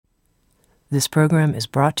This program is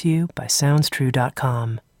brought to you by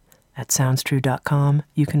SoundsTrue.com. At SoundsTrue.com,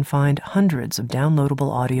 you can find hundreds of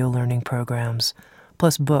downloadable audio learning programs,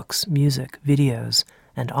 plus books, music, videos,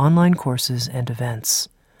 and online courses and events.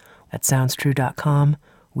 At SoundsTrue.com,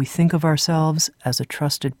 we think of ourselves as a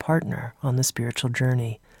trusted partner on the spiritual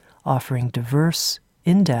journey, offering diverse,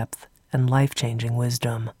 in-depth, and life-changing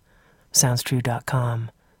wisdom.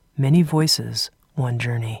 SoundsTrue.com. Many voices, one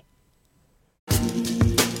journey.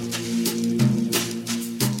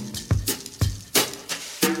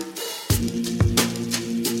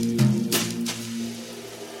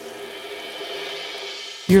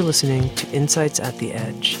 You're listening to Insights at the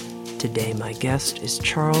Edge. Today my guest is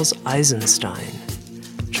Charles Eisenstein.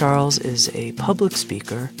 Charles is a public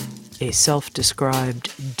speaker, a self-described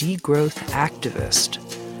degrowth activist,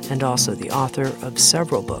 and also the author of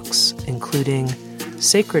several books, including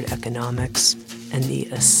Sacred Economics and the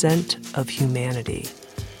Ascent of Humanity,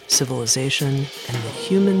 Civilization and the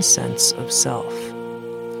Human Sense of Self.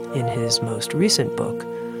 In his most recent book,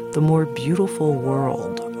 The More Beautiful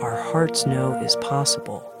World Our Hearts Know Is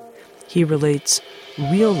Possible, he relates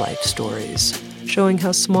real-life stories showing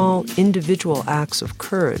how small individual acts of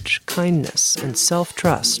courage, kindness, and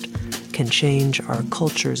self-trust can change our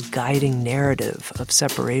culture's guiding narrative of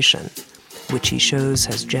separation, which he shows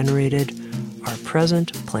has generated our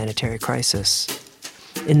present planetary crisis.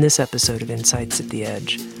 In this episode of Insights at the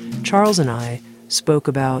Edge, Charles and I spoke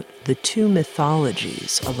about the two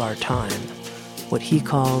mythologies of our time, what he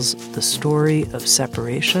calls the story of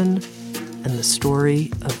separation and the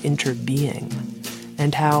story of interbeing,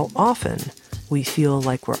 and how often we feel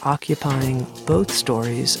like we're occupying both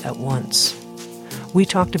stories at once. We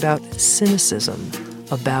talked about cynicism,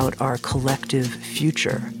 about our collective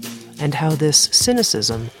future, and how this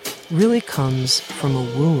cynicism really comes from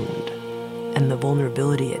a wound and the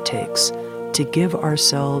vulnerability it takes to give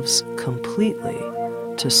ourselves completely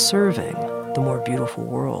to serving the more beautiful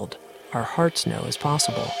world our hearts know is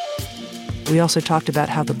possible. We also talked about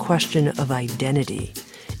how the question of identity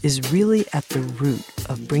is really at the root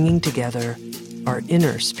of bringing together our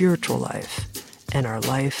inner spiritual life and our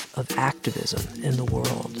life of activism in the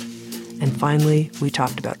world. And finally, we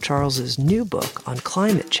talked about Charles's new book on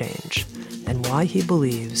climate change and why he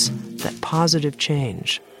believes that positive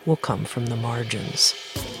change will come from the margins.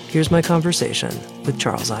 Here's my conversation with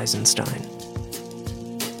Charles Eisenstein.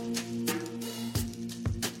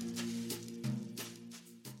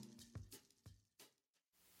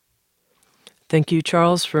 Thank you,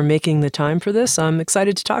 Charles, for making the time for this. I'm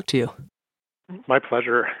excited to talk to you. My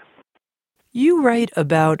pleasure. You write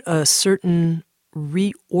about a certain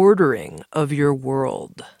reordering of your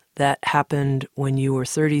world that happened when you were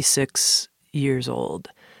 36 years old.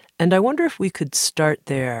 And I wonder if we could start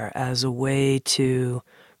there as a way to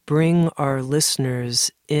bring our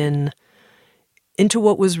listeners into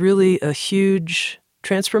what was really a huge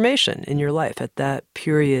transformation in your life at that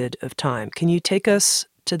period of time. Can you take us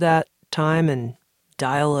to that time and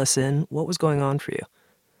dial us in? What was going on for you?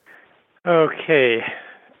 Okay,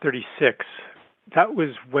 36. That was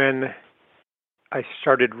when I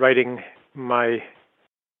started writing my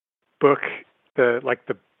book, the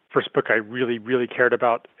first book I really, really cared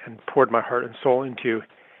about and poured my heart and soul into.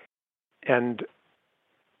 And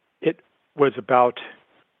it was about,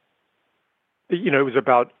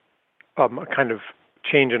 a kind of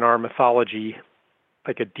change in our mythology,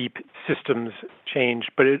 like a deep systems change,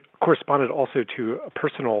 but it corresponded also to a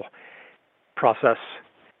personal process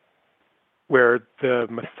where the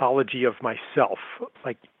mythology of myself,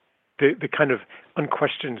 like the kind of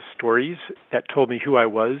unquestioned stories that told me who I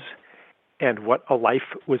was and what a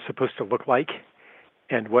life was supposed to look like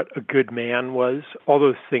and what a good man was, all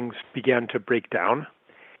those things began to break down.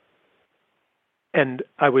 And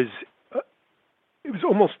it was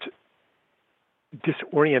almost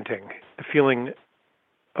disorienting, the feeling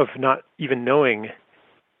of not even knowing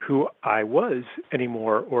who I was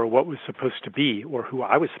anymore, or what was supposed to be, or who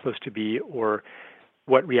I was supposed to be, or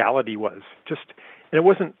what reality was. And it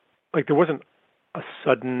wasn't like there wasn't a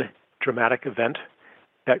sudden dramatic event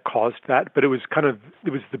that caused that, but it was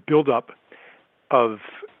the buildup of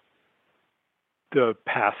the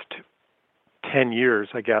past 10 years,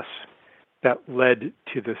 I guess, that led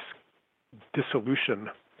to this dissolution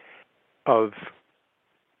of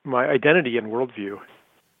my identity and worldview.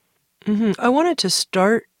 Mm-hmm. I wanted to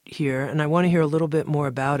start here, and I want to hear a little bit more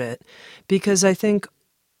about it, because I think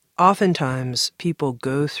oftentimes people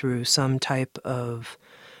go through some type of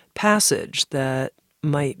passage that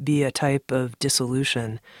might be a type of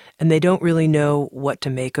dissolution, and they don't really know what to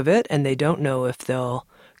make of it, and they don't know if they'll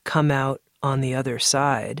come out on the other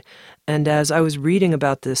side. And as I was reading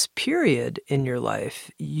about this period in your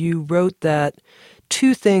life, you wrote that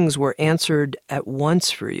two things were answered at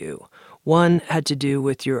once for you. One had to do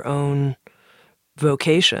with your own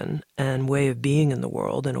vocation and way of being in the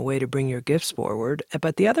world and a way to bring your gifts forward,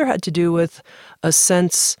 but the other had to do with a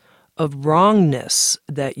sense of wrongness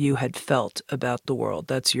that you had felt about the world.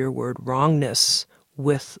 That's your word, wrongness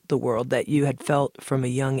with the world that you had felt from a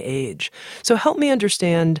young age. So help me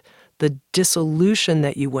understand the dissolution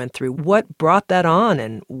that you went through. What brought that on,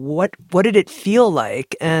 and what did it feel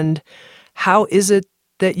like, and how is it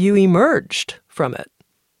that you emerged from it?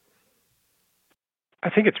 I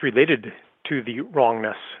think it's related to the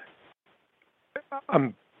wrongness.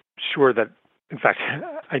 I'm sure that, in fact,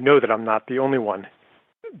 I know that I'm not the only one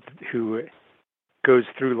who goes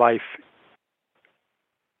through life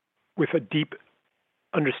with a deep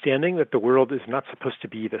understanding that the world is not supposed to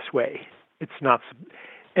be this way. It's not,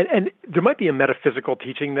 and there might be a metaphysical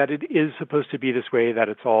teaching that it is supposed to be this way, that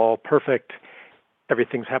it's all perfect,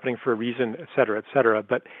 everything's happening for a reason, et cetera,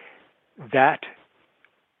 but that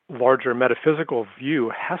larger metaphysical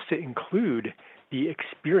view has to include the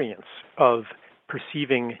experience of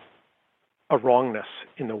perceiving a wrongness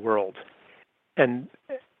in the world. And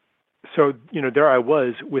so, there I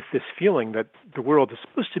was with this feeling that the world is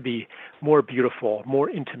supposed to be more beautiful, more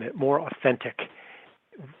intimate, more authentic,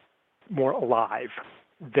 more alive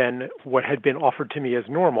than what had been offered to me as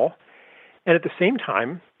normal. And at the same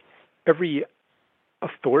time, every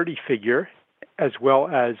authority figure, as well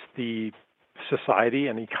as the society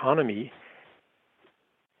and economy,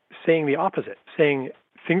 saying the opposite, saying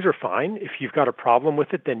things are fine. If you've got a problem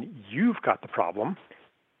with it, then you've got the problem.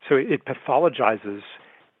 So it pathologizes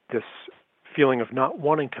this feeling of not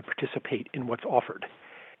wanting to participate in what's offered.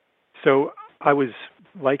 So I was,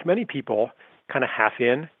 like many people, kind of half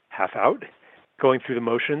in, half out, going through the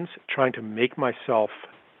motions, trying to make myself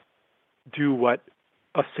do what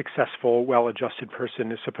a successful, well-adjusted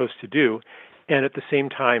person is supposed to do, and at the same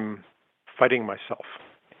time fighting myself.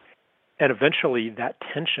 And eventually that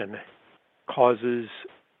tension causes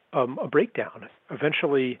a breakdown.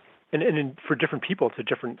 Eventually, and for different people, it's a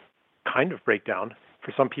different kind of breakdown.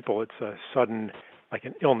 For some people, it's a sudden, like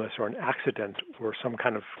an illness or an accident or some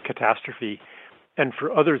kind of catastrophe. And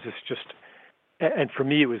for others, it's just, and for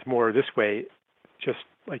me, it was more this way, just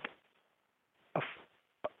like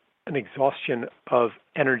an exhaustion of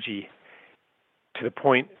energy to the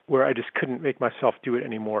point where I just couldn't make myself do it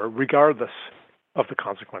anymore, regardless of the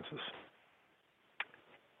consequences.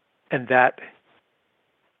 And that's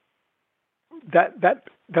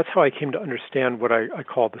how I came to understand what I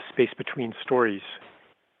call the space between stories,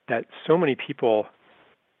 that so many people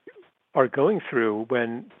are going through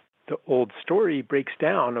when the old story breaks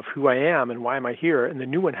down of who I am and why am I here, and the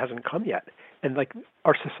new one hasn't come yet. And like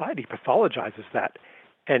our society pathologizes that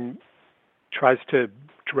and tries to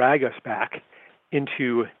drag us back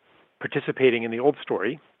into participating in the old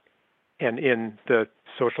story and in the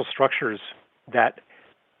social structures that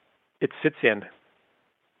it sits in.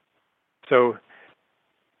 So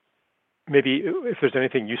maybe if there's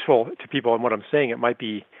anything useful to people in what I'm saying, it might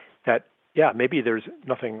be that, yeah, maybe there's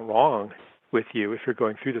nothing wrong with you if you're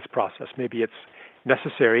going through this process. Maybe it's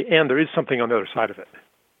necessary, and there is something on the other side of it.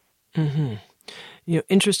 Mm-hmm.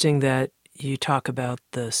 Interesting that you talk about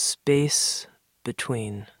the space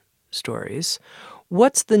between stories.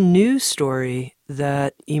 What's the new story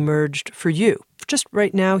that emerged for you, just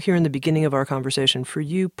right now here in the beginning of our conversation, for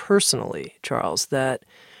you personally, Charles, that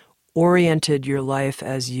oriented your life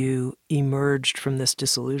as you emerged from this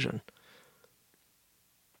disillusion?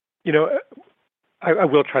 I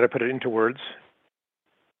will try to put it into words.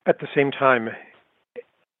 At the same time,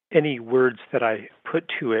 any words that I put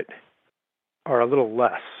to it are a little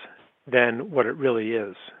less than what it really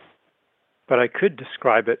is. But I could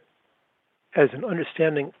describe it as an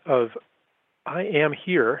understanding of I am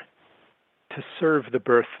here to serve the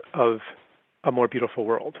birth of a more beautiful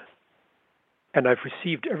world. And I've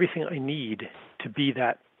received everything I need to be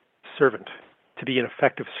that servant, to be an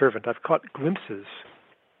effective servant. I've caught glimpses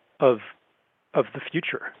of the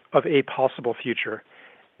future, of a possible future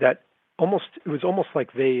that it was almost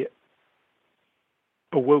like they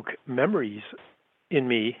awoke memories in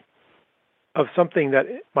me of something that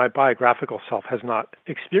my biographical self has not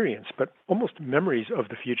experienced, but almost memories of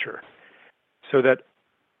the future. So that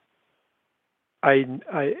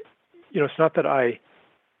it's not that I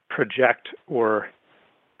project or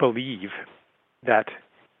believe that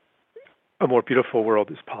a more beautiful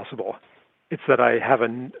world is possible. It's that I have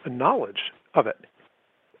a knowledge of it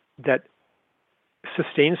that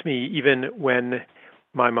sustains me even when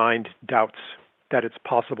my mind doubts that it's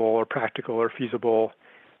possible or practical or feasible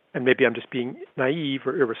and maybe I'm just being naive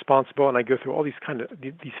or irresponsible, and I go through all these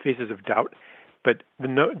these phases of doubt. But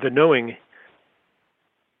the knowing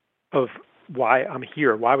of why I'm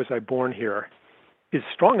here, why was I born here, is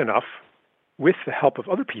strong enough, with the help of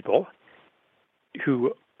other people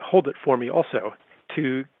who hold it for me also,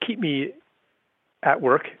 to keep me at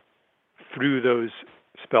work through those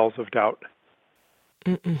spells of doubt.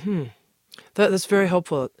 Mm-hmm. That's very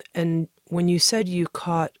helpful. And when you said you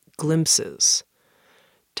caught glimpses,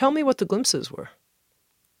 tell me what the glimpses were.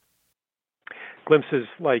 Glimpses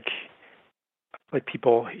like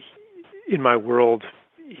people in my world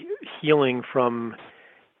healing from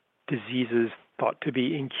diseases thought to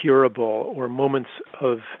be incurable, or moments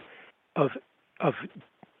of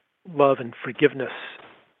love and forgiveness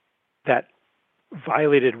that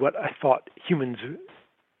violated what I thought humans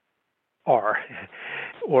are,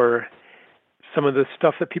 or some of the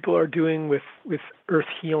stuff that people are doing with earth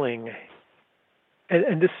healing,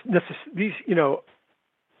 and these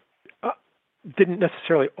didn't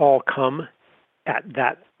necessarily all come at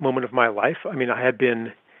that moment of my life. I mean, I had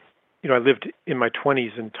been, I lived in my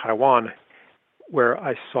 20s in Taiwan, where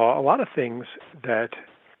I saw a lot of things that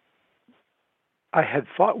I had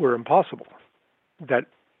thought were impossible, that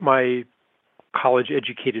my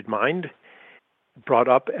college-educated mind, brought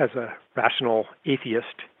up as a rational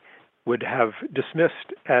atheist, would have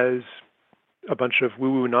dismissed as a bunch of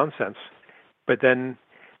woo-woo nonsense. But then,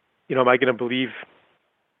 am I going to believe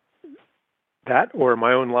that, or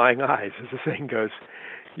my own lying eyes, as the saying goes?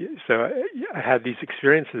 So I had these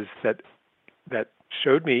experiences that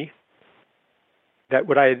showed me that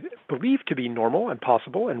what I had believed to be normal and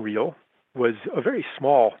possible and real was a very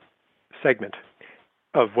small segment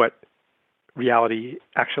of what reality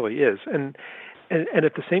actually is. And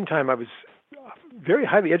at the same time, I was very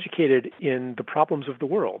highly educated in the problems of the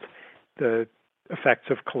world, the effects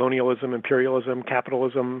of colonialism, imperialism,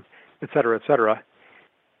 capitalism, et cetera,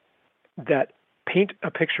 that paint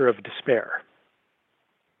a picture of despair.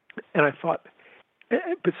 And I thought,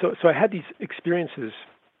 so I had these experiences,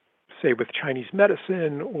 say, with Chinese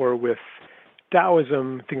medicine or with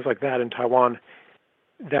Taoism, things like that in Taiwan,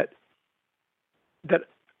 that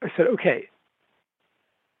I said, okay,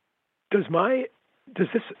 does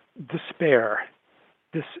this despair,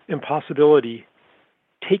 this impossibility,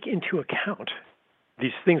 take into account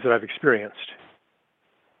these things that I've experienced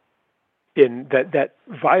in that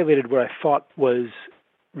violated what I thought was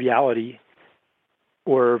reality,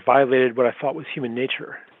 or violated what I thought was human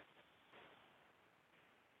nature?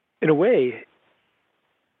 In a way,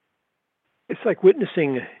 it's like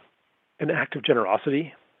witnessing an act of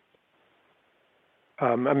generosity.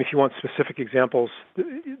 If you want specific examples,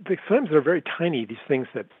 sometimes they're very tiny, these things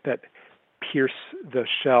that pierce the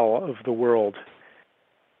shell of the world.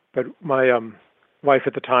 But my wife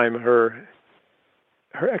at the time, her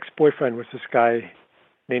ex-boyfriend was this guy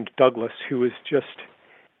named Douglas, who was just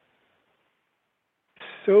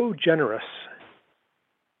so generous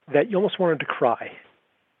that you almost wanted to cry.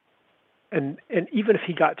 And even if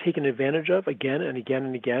he got taken advantage of again and again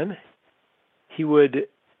and again, he would.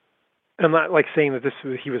 I'm not like saying that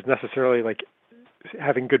he was necessarily like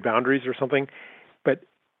having good boundaries or something, but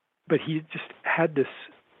he just had this,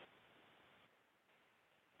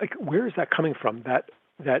 like, where is that coming from? That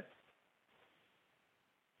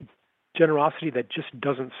generosity that just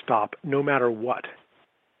doesn't stop no matter what.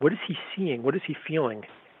 What is he seeing? What is he feeling?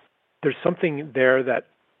 There's something there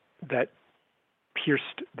that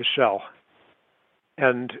pierced the shell.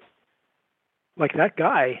 And like that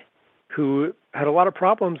guy who had a lot of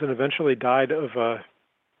problems and eventually died of a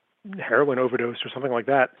heroin overdose or something like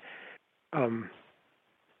that,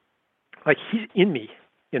 like, he's in me,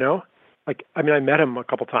 Like, I mean, I met him a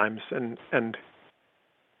couple times, and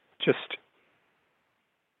just,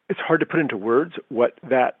 it's hard to put into words what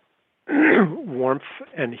that warmth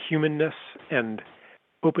and humanness and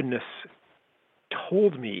openness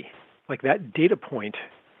told me. Like, that data point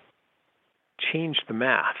changed the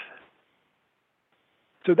math.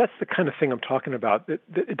 So that's the kind of thing I'm talking about.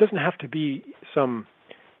 It doesn't have to be some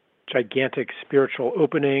gigantic spiritual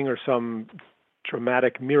opening or some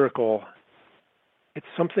dramatic miracle. It's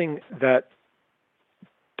something that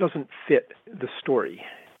doesn't fit the story.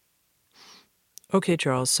 Okay,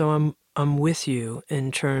 Charles, so I'm with you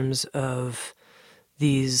in terms of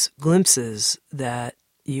these glimpses that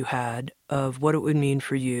you had of what it would mean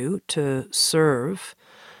for you to serve.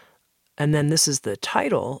 And then this is the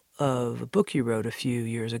title of a book you wrote a few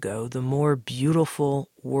years ago, The More Beautiful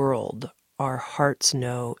World Our Hearts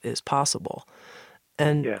Know Is Possible.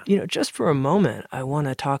 And, just for a moment, I want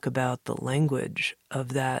to talk about the language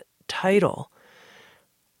of that title,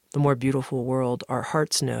 The More Beautiful World Our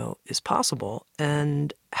Hearts Know Is Possible,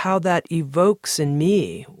 and how that evokes in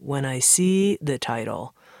me, when I see the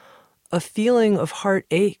title, a feeling of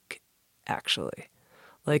heartache, actually.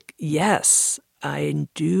 Like, yes, I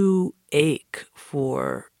do ache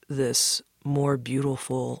for this more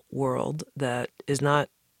beautiful world that is not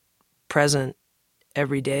present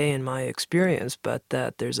every day in my experience, but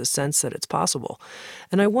that there's a sense that it's possible.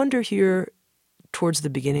 And I wonder here, towards the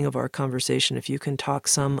beginning of our conversation, if you can talk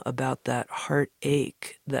some about that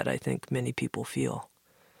heartache that I think many people feel.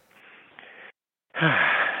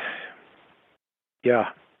 Yeah.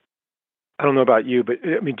 I don't know about you, but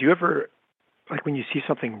I mean, do you ever, like when you see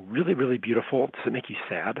something really, really beautiful, does it make you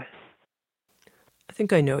sad? I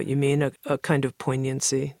think I know what you mean, a kind of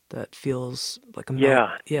poignancy that feels like a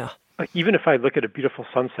Yeah. yeah. Like even if I look at a beautiful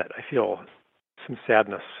sunset, I feel some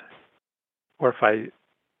sadness. Or if I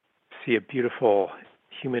see a beautiful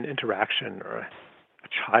human interaction or a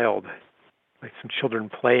child, like some children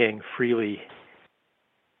playing freely,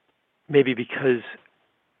 maybe because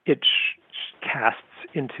it casts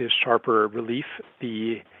into sharper relief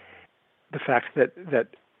the fact that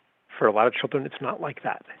for a lot of children it's not like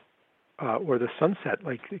that. Or the sunset,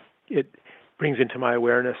 like it brings into my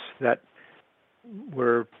awareness that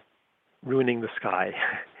we're ruining the sky,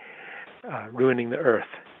 ruining the earth.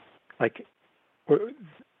 Like,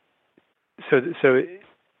 so,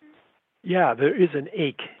 yeah, there is an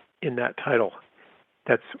ache in that title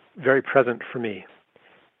that's very present for me,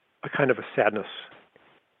 a kind of a sadness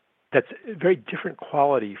that's a very different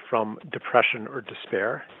quality from depression or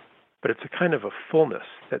despair, but it's a kind of a fullness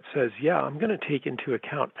that says, yeah, I'm going to take into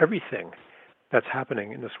account everything that's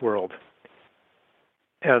happening in this world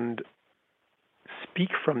and speak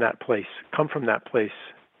from that place, come from that place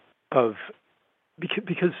of,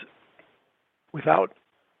 because without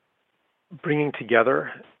bringing together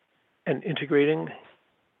and integrating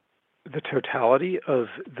the totality of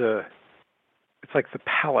it's like the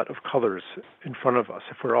palette of colors in front of us.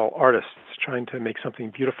 If we're all artists trying to make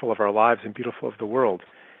something beautiful of our lives and beautiful of the world,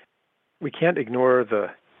 we can't ignore the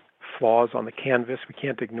flaws on the canvas. We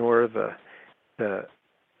can't ignore the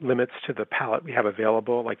limits to the palette we have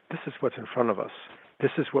available. Like, this is what's in front of us.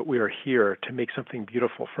 This is what we are here to make something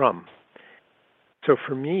beautiful from. So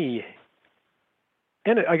for me,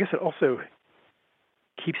 and I guess it also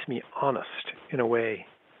keeps me honest in a way,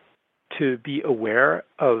 to be aware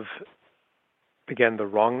of, again, the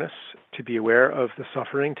wrongness, to be aware of the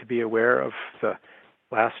suffering, to be aware of the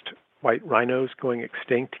last white rhinos going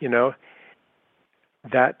extinct,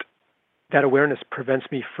 that awareness prevents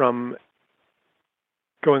me from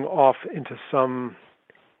going off into some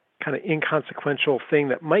kind of inconsequential thing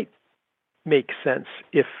that might make sense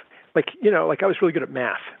if, like I was really good at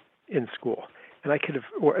math in school, and I could have,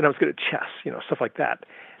 and I was good at chess, stuff like that.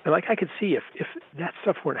 And like I could see if that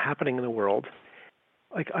stuff weren't happening in the world,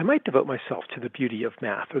 like I might devote myself to the beauty of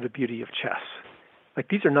math or the beauty of chess. Like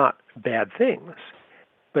these are not bad things,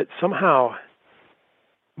 but somehow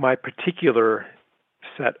my particular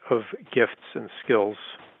set of gifts and skills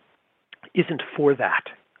isn't for that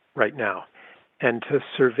right now. And to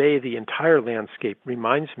survey the entire landscape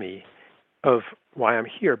reminds me of why I'm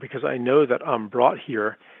here, because I know that I'm brought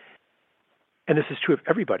here, and this is true of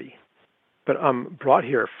everybody, but I'm brought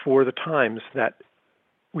here for the times that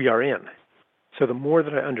we are in. So the more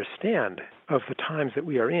that I understand of the times that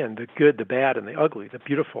we are in, the good, the bad, and the ugly, the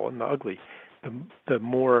beautiful and the ugly, the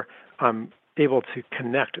more I'm able to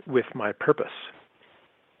connect with my purpose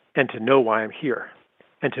and to know why I'm here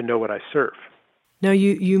and to know what I serve. Now,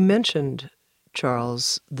 you mentioned,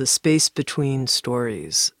 Charles, the space between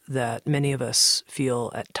stories that many of us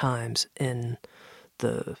feel at times in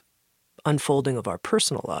the unfolding of our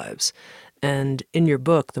personal lives. And in your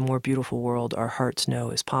book, The More Beautiful World Our Hearts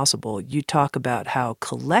Know Is Possible, you talk about how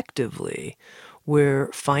collectively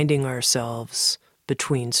we're finding ourselves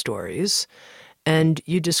between stories. And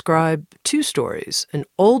you describe two stories, an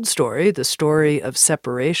old story, the story of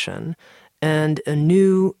separation, and a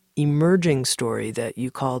new emerging story that you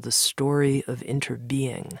call the story of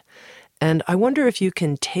interbeing. And I wonder if you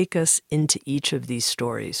can take us into each of these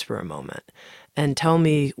stories for a moment and tell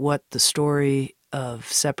me what the story of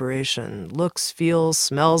separation looks, feels,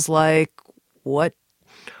 smells like. What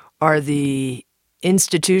are the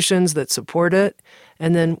institutions that support it?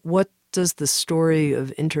 And then what does the story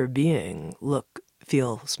of interbeing look,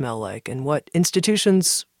 feel, smell like? And what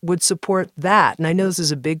institutions would support that? And I know this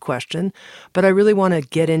is a big question, but I really want to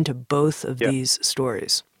get into both of these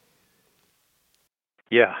stories.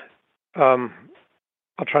 Yeah. I'll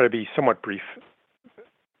try to be somewhat brief.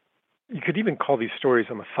 You could even call these stories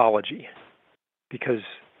a mythology because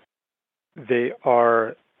they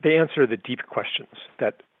answer the deep questions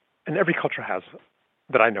that and every culture has,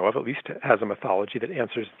 that I know of at least, has a mythology that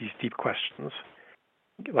answers these deep questions,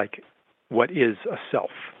 like, what is a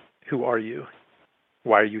self? Who are you?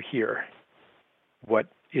 Why are you here? What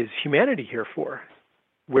is humanity here for?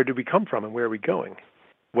 Where did we come from and where are we going?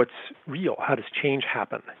 What's real? How does change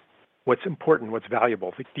happen? What's important? What's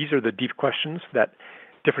valuable? These are the deep questions that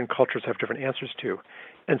different cultures have different answers to.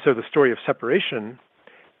 And so the story of separation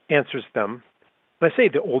answers them. And I say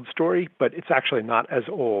the old story, but it's actually not as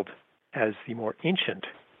old as the more ancient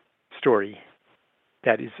story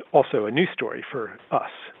that is also a new story for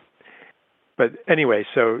us. But anyway,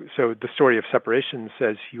 so the story of separation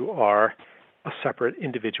says you are a separate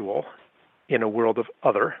individual in a world of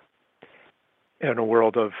other, in a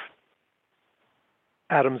world of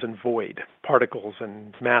atoms and void, particles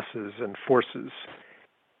and masses and forces,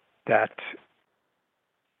 that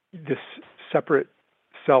this separate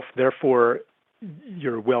self, therefore,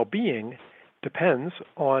 your well-being depends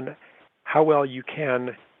on how well you can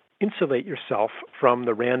insulate yourself from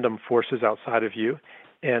the random forces outside of you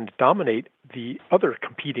and dominate the other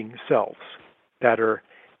competing selves that are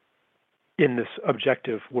in this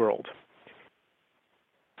objective world.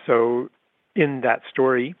 So in that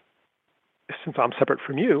story, since I'm separate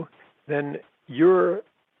from you, then your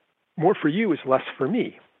more for you is less for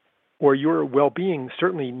me, or your well-being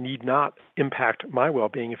certainly need not impact my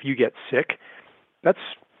well-being. If you get sick, that's,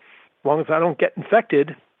 as long as I don't get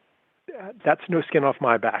infected, that's no skin off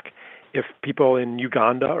my back. If people in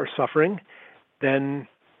Uganda are suffering, then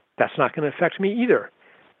that's not going to affect me either.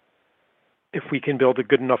 If we can build a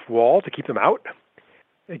good enough wall to keep them out,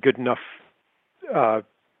 a good enough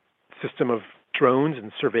system of drones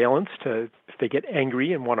and surveillance to, if they get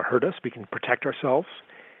angry and want to hurt us, we can protect ourselves.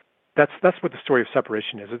 That's what the story of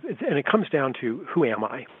separation is, and it comes down to who am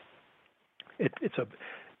I? It's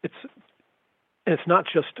not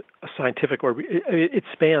just a scientific, or it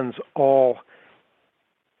spans all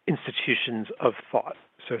institutions of thought.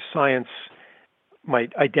 So science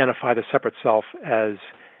might identify the separate self as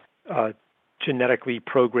a genetically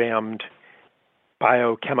programmed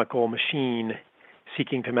biochemical machine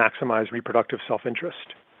seeking to maximize reproductive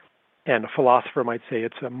self-interest. And a philosopher might say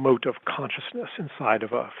it's a mote of consciousness inside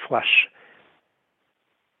of a flesh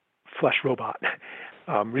robot.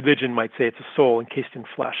 Religion might say it's a soul encased in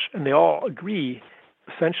flesh. And they all agree,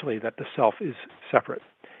 essentially, that the self is separate.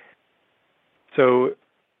 So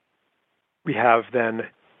we have then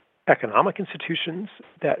economic institutions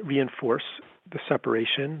that reinforce the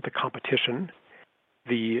separation, the competition,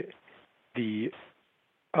 the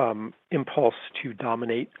impulse to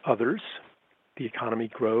dominate others. The economy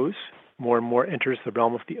grows. More and more enters the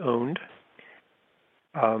realm of the owned.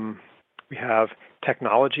 We have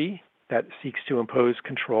technology that seeks to impose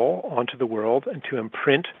control onto the world and to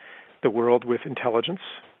imprint the world with intelligence.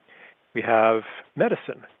 We have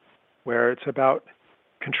medicine, where it's about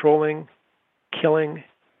controlling, killing,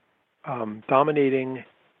 dominating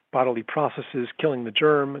bodily processes, killing the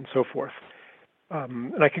germ, and so forth.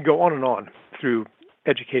 And I could go on and on through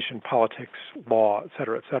education, politics, law, et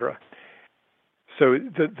cetera, et cetera. So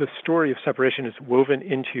the story of separation is woven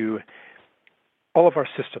into all of our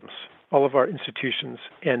systems, all of our institutions,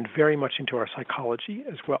 and very much into our psychology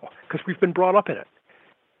as well, because we've been brought up in it.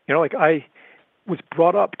 You know, like I was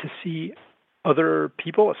brought up to see other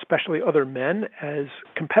people, especially other men, as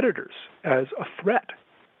competitors, as a threat.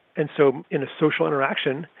 And so in a social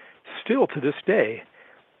interaction, still to this day,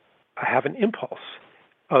 I have an impulse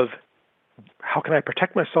of how can I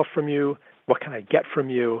protect myself from you? What can I get from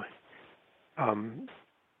you?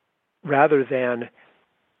 Rather than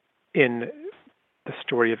in the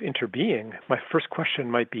story of interbeing, my first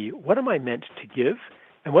question might be, what am I meant to give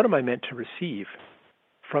and what am I meant to receive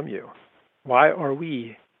from you? Why are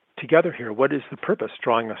we together here? What is the purpose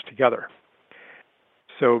drawing us together?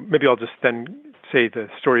 So maybe I'll just then say the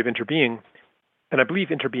story of interbeing. And I believe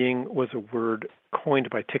interbeing was a word coined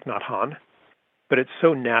by Thich Nhat Hanh, but it's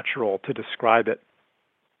so natural to describe it,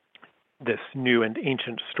 this new and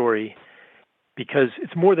ancient story, because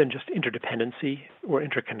it's more than just interdependency or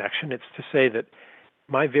interconnection. It's to say that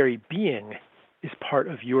my very being is part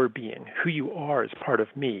of your being. Who you are is part of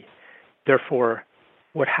me. Therefore,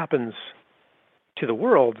 what happens to the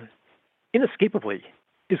world inescapably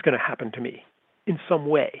is going to happen to me in some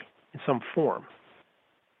way, in some form.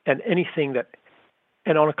 And anything that,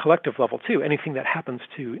 and on a collective level too, anything that happens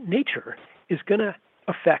to nature is going to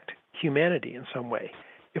affect humanity in some way.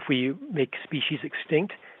 If we make species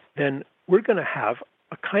extinct, then we're going to have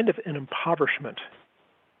a kind of an impoverishment.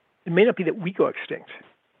 It may not be that we go extinct,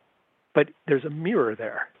 but there's a mirror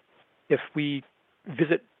there. If we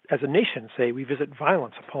visit, as a nation, say, we visit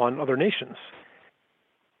violence upon other nations,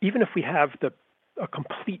 even if we have a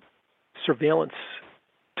complete surveillance,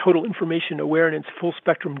 total information awareness, full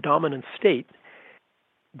spectrum dominant state,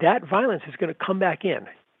 that violence is going to come back in,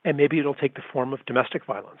 and maybe it'll take the form of domestic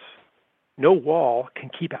violence. No wall can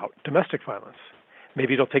keep out domestic violence.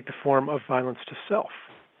 Maybe it'll take the form of violence to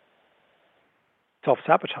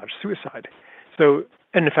self-sabotage, suicide. So,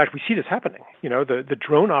 and in fact, we see this happening. The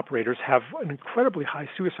drone operators have an incredibly high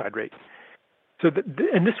suicide rate. So,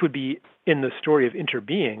 and this would be, in the story of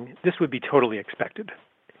interbeing, this would be totally expected.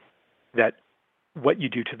 That what you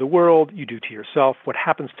do to the world, you do to yourself. What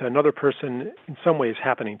happens to another person in some way is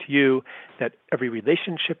happening to you. That every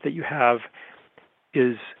relationship that you have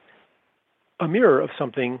is a mirror of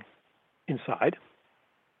something inside.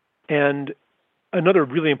 And another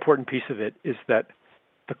really important piece of it is that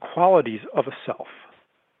the qualities of a self,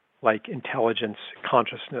 like intelligence,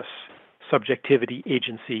 consciousness, subjectivity,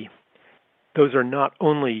 agency, those are not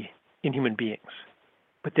only in human beings,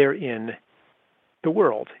 but they're in the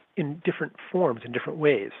world in different forms, in different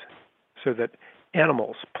ways, so that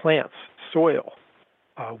animals, plants, soil,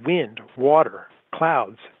 wind, water,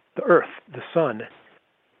 clouds, the earth, the sun,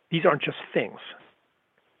 these aren't just things.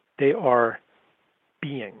 They are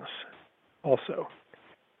beings also.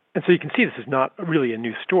 And so you can see this is not really a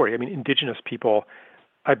new story. I mean, indigenous people,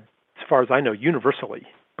 as far as I know, universally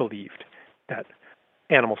believed that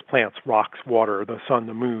animals, plants, rocks, water, the sun,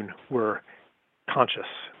 the moon were conscious,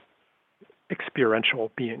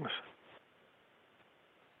 experiential beings.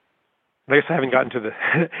 I guess I haven't gotten to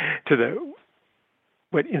the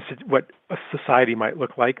what a society might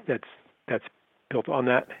look like that's built on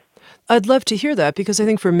that. I'd love to hear that, because I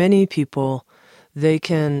think for many people, they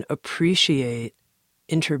can appreciate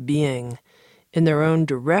interbeing in their own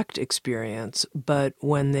direct experience, but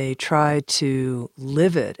when they try to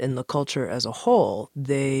live it in the culture as a whole,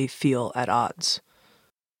 they feel at odds.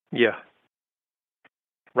 Yeah.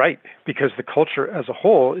 Right, because the culture as a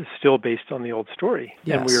whole is still based on the old story.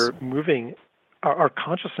 Yes. And we're moving, our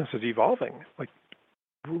consciousness is evolving,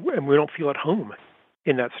 and we don't feel at home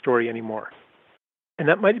in that story anymore. And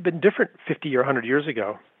that might have been different 50 or 100 years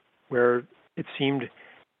ago, where it seemed,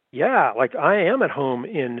 like I am at home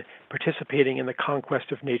in participating in the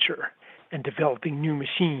conquest of nature and developing new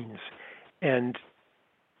machines. And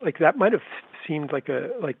that might have seemed like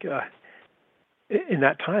in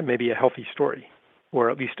that time, maybe a healthy story, or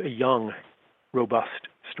at least a young, robust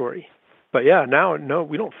story. But now, no,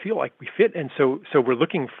 we don't feel like we fit. And so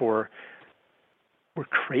we're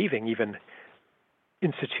craving even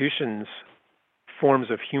institutions,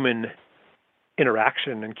 forms of human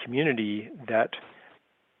interaction and community that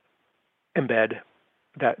embody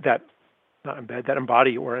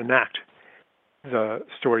or enact the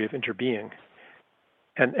story of interbeing.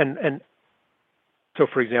 And so,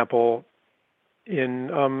 for example,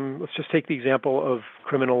 let's just take the example of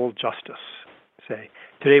criminal justice. Say,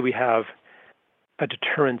 today we have a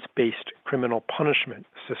deterrence-based criminal punishment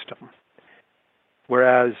system,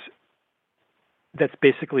 whereas that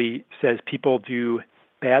basically says people do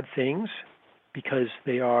bad things because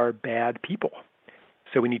they are bad people.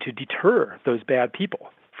 So we need to deter those bad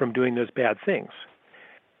people from doing those bad things.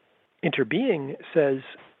 Interbeing says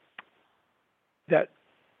that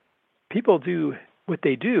people do what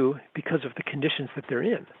they do because of the conditions that they're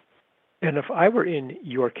in. And if I were in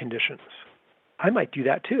your conditions, I might do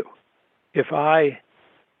that too. If I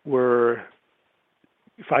grew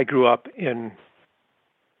up in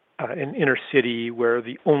an inner city where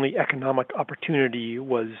the only economic opportunity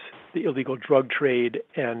was the illegal drug trade,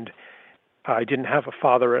 and I didn't have a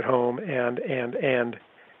father at home, and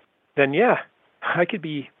then I could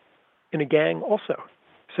be in a gang also.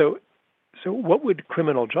 So what would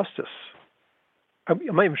criminal justice? I'm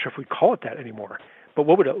not even sure if we call it that anymore. But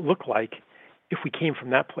what would it look like if we came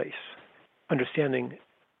from that place,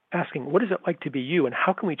 asking, what is it like to be you, and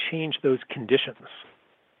how can we change those conditions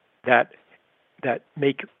that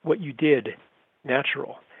make what you did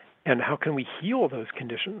natural, and how can we heal those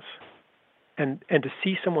conditions, and to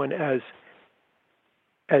see someone as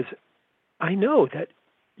I know that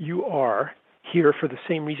you are here for the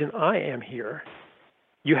same reason I am here.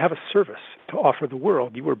 You have a service to offer the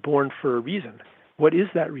world. You were born for a reason. What is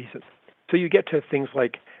that reason? So you get to things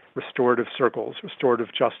like restorative circles, restorative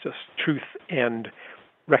justice, truth and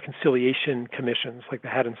reconciliation commissions like they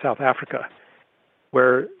had in South Africa,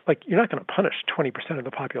 where you're not going to punish 20% of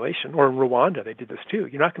the population. Or in Rwanda, they did this too.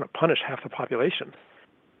 You're not going to punish half the population.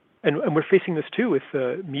 And we're facing this too with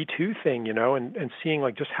the Me Too thing, and seeing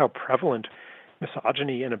just how prevalent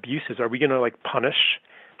misogyny and abuse is. Are we going to punish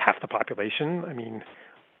half the population? I mean,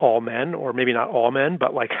 all men, or maybe not all men,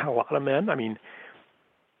 but a lot of men. I mean,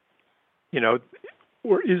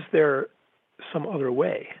 or is there some other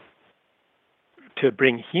way to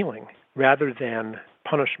bring healing rather than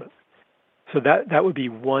punishment. So that would be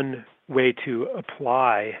one way to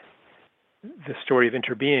apply the story of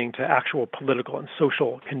interbeing to actual political and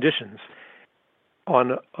social conditions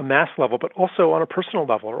on a mass level, but also on a personal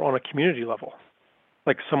level or on a community level.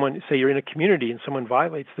 Like someone, say you're in a community and someone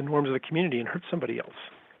violates the norms of the community and hurts somebody else.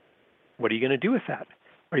 What are you going to do with that?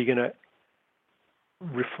 Are you going to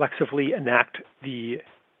reflexively enact the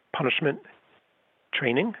punishment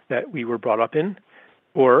training that we were brought up in?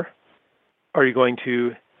 Or are you going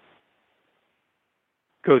to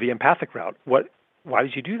go the empathic route? Why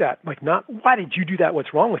did you do that? Like, not why did you do that?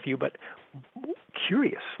 What's wrong with you? But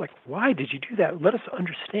curious, like, why did you do that? Let us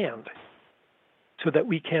understand so that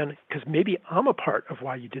we can, because maybe I'm a part of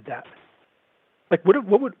why you did that. Like, what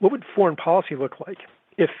would foreign policy look like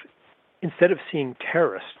if instead of seeing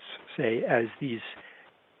terrorists, say, as these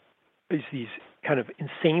kind of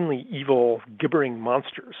insanely evil, gibbering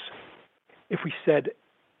monsters, if we said,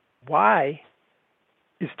 why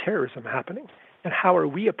is terrorism happening? And how are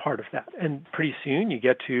we a part of that? And pretty soon you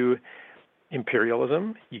get to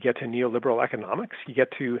imperialism, you get to neoliberal economics, you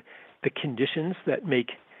get to the conditions that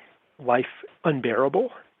make life unbearable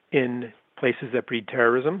in places that breed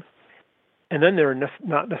terrorism. And then there are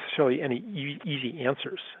not necessarily any easy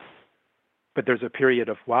answers. But there's a period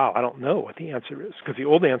of, wow, I don't know what the answer is. Because the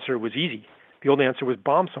old answer was easy. The old answer was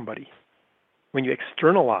bomb somebody. When you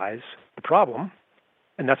externalize the problem,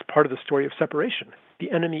 and that's part of the story of separation,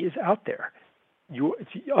 the enemy is out there.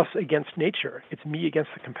 It's us against nature. It's me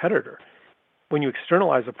against the competitor. When you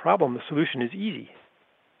externalize a problem, the solution is easy.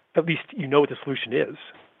 At least you know what the solution is.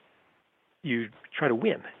 You try to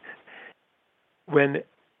win. When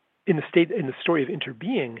in the story of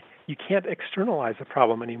interbeing, you can't externalize the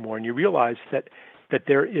problem anymore, and you realize that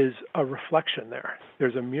there is a reflection there.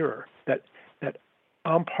 There's a mirror, that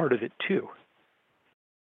I'm part of it too.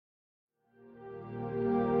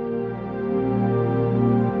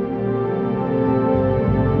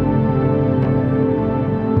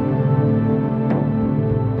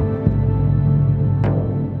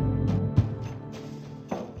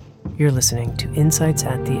 You're listening to Insights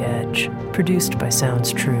at the Edge, produced by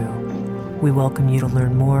Sounds True. We welcome you to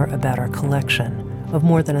learn more about our collection of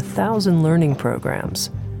more than 1,000 learning programs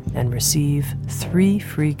and receive 3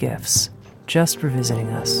 free gifts just for visiting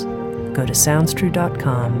us. Go to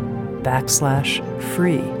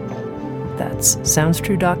soundstrue.com/free. That's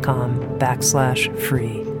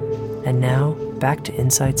soundstrue.com/free. And now, back to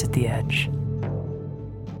Insights at the Edge.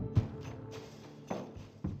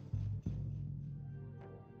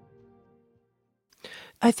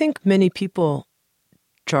 I think many people,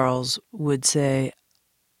 Charles, would say,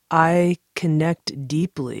 I connect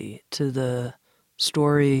deeply to the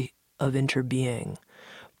story of interbeing,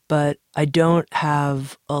 but I don't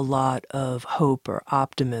have a lot of hope or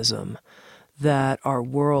optimism that our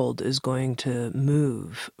world is going to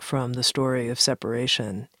move from the story of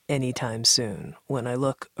separation anytime soon when I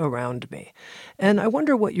look around me. And I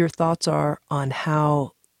wonder what your thoughts are on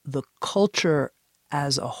how the culture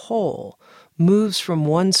as a whole moves from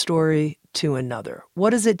one story to another.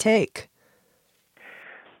 What does it take?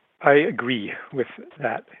 I agree with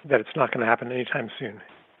that it's not going to happen anytime soon.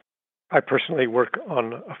 I personally work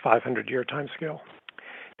on a 500-year timescale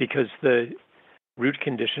because the root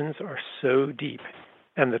conditions are so deep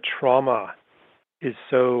and the trauma is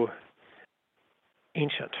so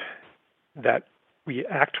ancient that we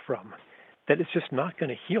act from that it's just not going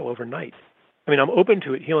to heal overnight. I mean, I'm open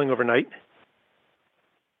to it healing overnight,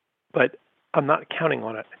 but I'm not counting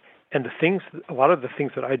on it. And a lot of the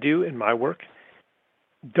things that I do in my work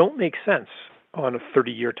don't make sense on a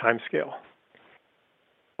 30-year timescale.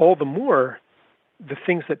 All the more the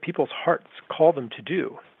things that people's hearts call them to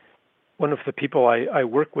do. One of the people I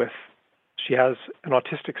work with, she has an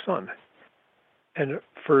autistic son. And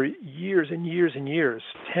for years and years and years,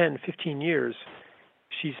 10, 15 years,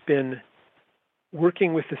 she's been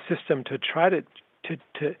working with the system to try to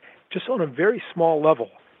just on a very small level,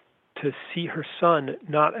 to see her son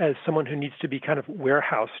not as someone who needs to be kind of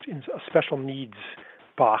warehoused in a special needs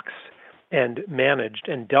box and managed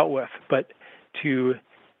and dealt with, but to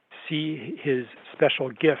see his special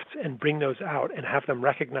gifts and bring those out and have them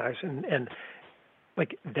recognized. And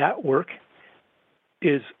like that work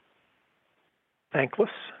is thankless.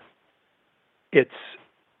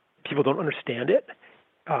 People don't understand it.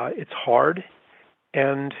 It's hard.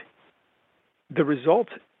 And the result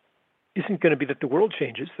isn't going to be that the world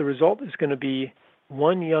changes. The result is going to be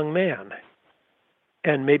one young man,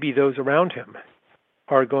 and maybe those around him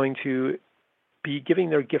are going to be giving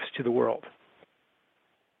their gifts to the world.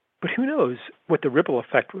 But who knows what the ripple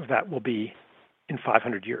effect of that will be in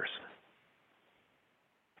 500 years.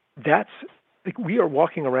 That's like we are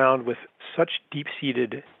walking around with such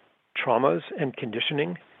deep-seated traumas and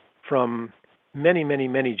conditioning from many, many,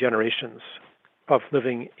 many generations of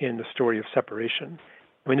living in the story of separation.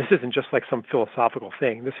 I mean, this isn't just like some philosophical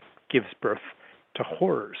thing. This gives birth to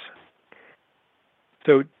horrors.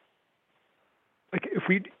 So, like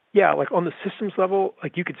like on the systems level,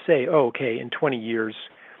 like you could say, oh, okay, in 20 years,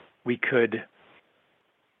 we could,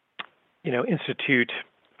 institute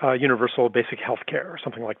universal basic health care or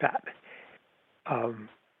something like that.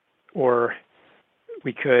 Or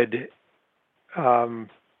we could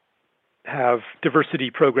have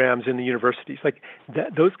diversity programs in the universities. Like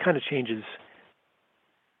those kind of changes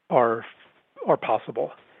are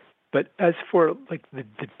possible. But as for like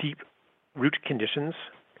the deep root conditions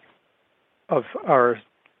of our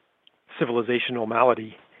civilizational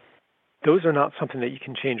malady, those are not something that you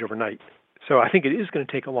can change overnight. So I think it is going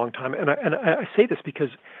to take a long time. And I say this because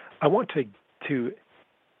I want to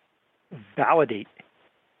validate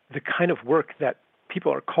the kind of work that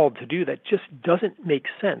people are called to do that just doesn't make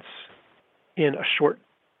sense in a short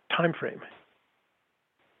time frame.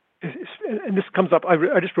 And this comes up,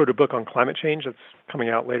 I just wrote a book on climate change that's coming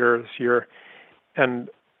out later this year. And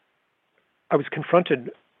I was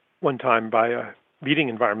confronted one time by a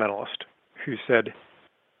leading environmentalist who said,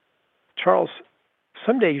 Charles,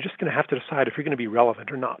 someday you're just going to have to decide if you're going to be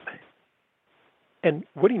relevant or not. And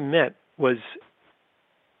what he meant was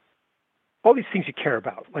all these things you care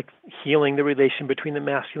about, like healing the relation between the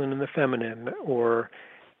masculine and the feminine, or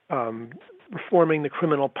reforming the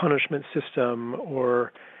criminal punishment system,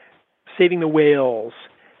 or saving the whales,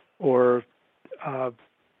 or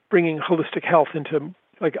bringing holistic health into,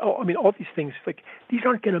 all these things, these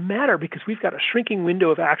aren't going to matter because we've got a shrinking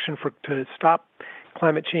window of action to stop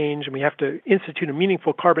climate change, and we have to institute a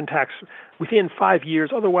meaningful carbon tax within 5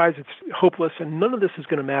 years. Otherwise, it's hopeless, and none of this is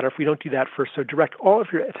going to matter if we don't do that first. So direct all of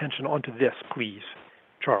your attention onto this, please,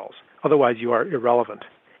 Charles. Otherwise, you are irrelevant.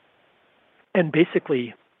 And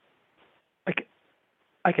basically,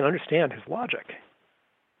 I can understand his logic,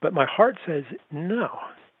 but my heart says, no,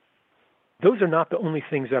 those are not the only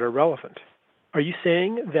things that are relevant. Are you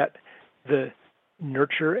saying that the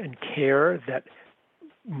nurture and care that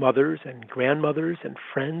mothers and grandmothers and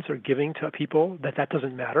friends are giving to people, that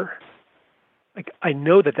doesn't matter? I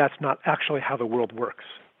know that that's not actually how the world works,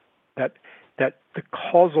 that the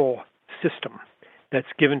causal system that's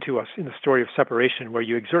given to us in the story of separation, where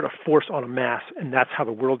you exert a force on a mass and that's how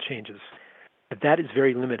the world changes, that is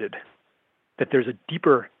very limited, that there's a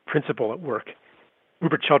deeper principle at work.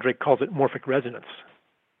 Rupert Sheldrake calls it morphic resonance.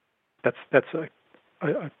 That's a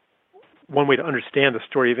one way to understand the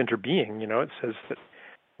story of interbeing. It says that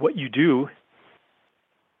what you do,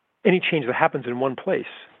 any change that happens in one place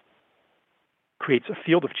creates a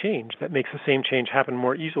field of change that makes the same change happen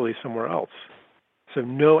more easily somewhere else. So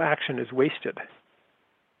no action is wasted.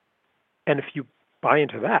 And if you buy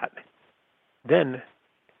into that, then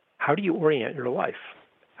how do you orient your life?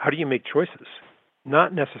 How do you make choices?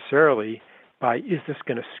 Not necessarily by, is this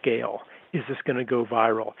going to scale? Is this going to go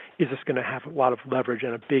viral? Is this going to have a lot of leverage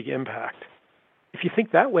and a big impact? If you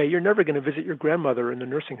think that way, you're never going to visit your grandmother in the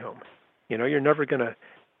nursing home. You're never going to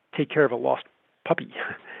take care of a lost puppy.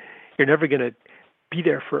 You're never going to be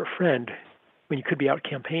there for a friend when you could be out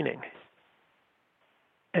campaigning.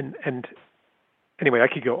 And anyway,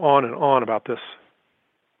 I could go on and on about this,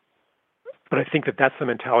 but I think that that's the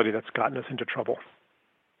mentality that's gotten us into trouble.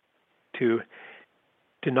 To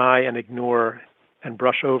deny and ignore and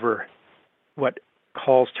brush over what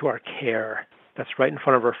calls to our care that's right in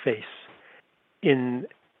front of our face in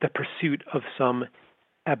the pursuit of some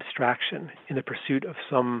abstraction, in the pursuit of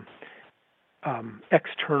some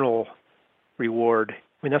external reward.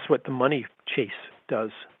 I mean, that's what the money chase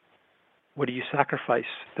does. What do you sacrifice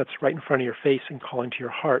that's right in front of your face and calling to your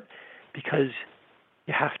heart because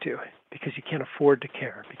you have to, because you can't afford to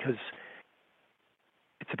care, because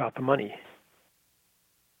it's about the money?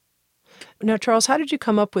 Now, Charles, how did you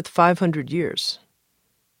come up with 500 years?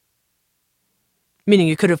 Meaning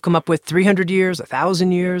you could have come up with 300 years,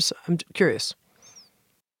 1,000 years? I'm curious.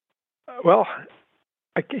 Well,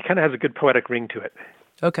 it kind of has a good poetic ring to it.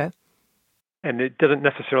 Okay. And it doesn't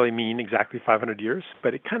necessarily mean exactly 500 years,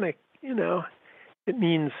 but it kind of, it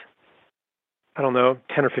means, 10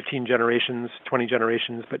 or 15 generations, 20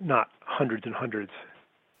 generations, but not hundreds and hundreds.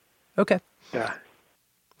 Okay. Yeah.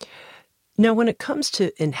 Now, when it comes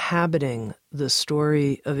to inhabiting the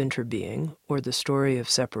story of interbeing or the story of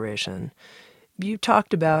separation, you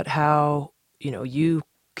talked about how, you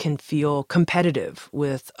can feel competitive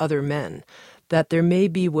with other men, that there may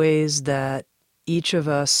be ways that each of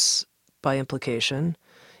us, by implication,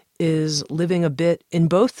 is living a bit in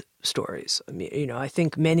both stories. I mean, I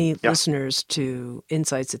think many listeners to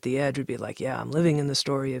Insights at the Edge would be like, yeah, I'm living in the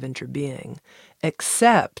story of interbeing,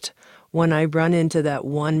 except when I run into that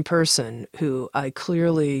one person who I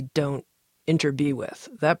clearly don't interbe with.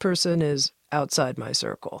 That person is outside my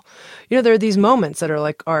circle. There are these moments that are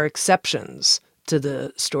like our exceptions to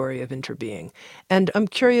the story of interbeing. And I'm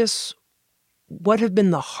curious, what have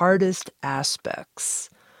been the hardest aspects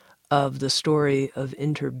of the story of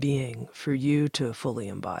interbeing for you to fully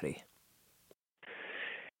embody?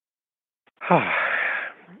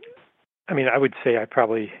 I mean, I would say I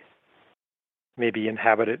probably maybe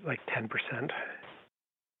inhabit it like 10%,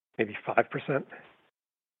 maybe 5%.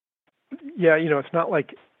 Yeah, it's not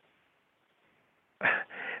like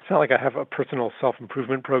I have a personal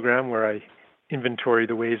self-improvement program where I inventory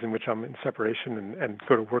the ways in which I'm in separation and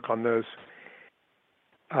go to work on those.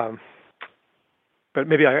 But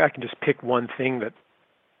maybe I can just pick one thing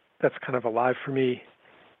that's kind of alive for me.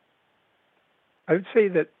 I would say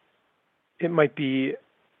that it might be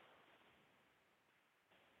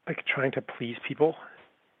like trying to please people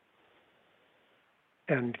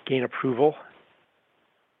and gain approval,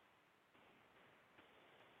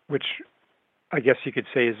 which I guess you could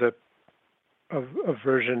say is a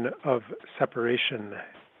version of separation,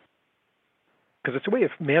 because it's a way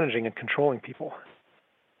of managing and controlling people.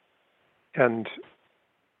 And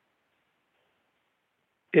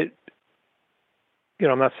I'm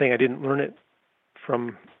not saying I didn't learn it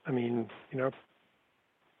from, I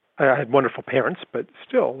had wonderful parents, but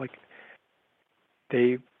still, like,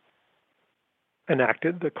 they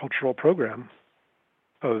enacted the cultural program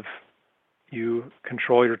of you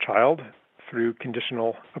control your child through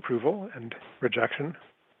conditional approval and rejection.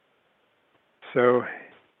 So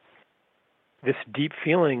this deep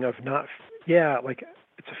feeling of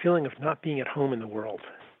it's a feeling of not being at home in the world,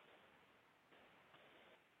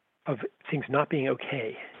 of things not being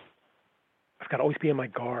okay. I've got to always be on my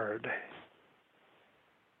guard.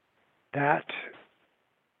 That,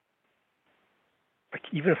 like,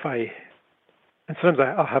 even if and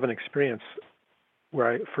sometimes I'll have an experience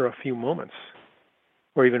where for a few moments,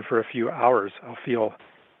 or even for a few hours, I'll feel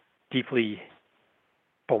deeply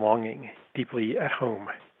belonging, deeply at home.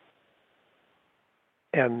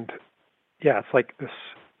 And it's like this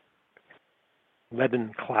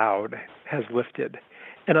leaden cloud has lifted.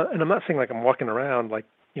 And I'm not saying like I'm walking around like,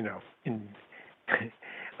 in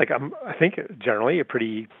like I think generally a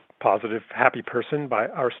pretty positive, happy person by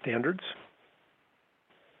our standards.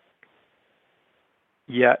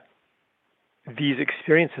 Yet these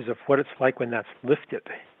experiences of what it's like when that's lifted,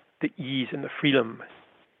 the ease and the freedom,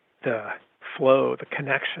 the flow, the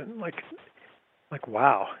connection, like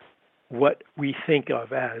wow, what we think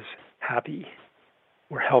of as happy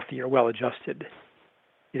or healthy or well-adjusted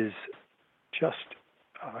is just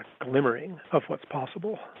a glimmering of what's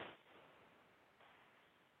possible.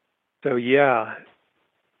 So it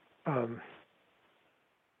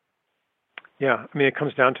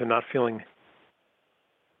comes down to not feeling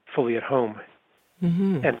fully at home.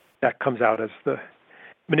 Mm-hmm. And that comes out as the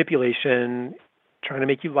manipulation, trying to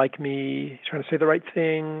make you like me, trying to say the right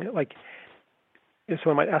thing. Like,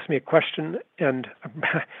 someone might ask me a question, and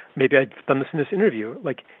maybe I've done this in this interview.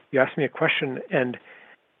 Like, you ask me a question, and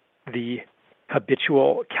the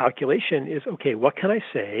habitual calculation is, okay, what can I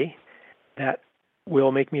say that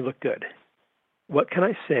will make me look good? What can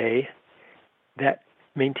I say that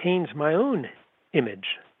maintains my own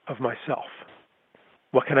image of myself?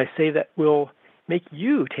 What can I say that will make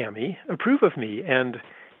you, Tami, approve of me and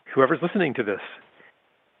whoever's listening to this?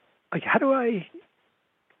 Like, how do I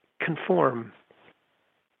conform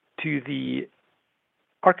to the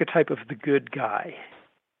archetype of the good guy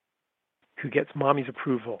who gets mommy's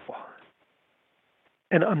approval?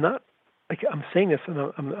 And I'm saying this,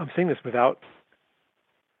 and I'm saying this without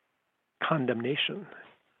condemnation,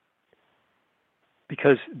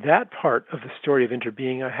 because that part of the story of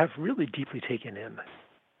interbeing I have really deeply taken in.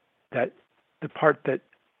 That the part that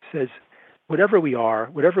says, whatever we are,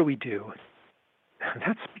 whatever we do,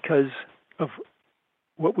 that's because of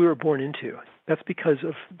what we were born into. That's because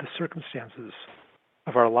of the circumstances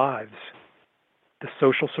of our lives, the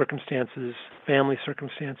social circumstances, family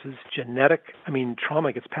circumstances,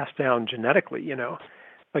 trauma gets passed down genetically,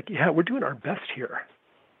 we're doing our best here.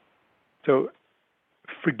 So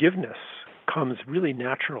forgiveness comes really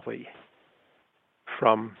naturally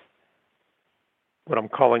from what I'm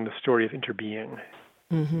calling the story of interbeing.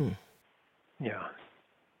 Mm-hmm. Yeah.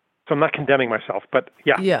 So I'm not condemning myself, but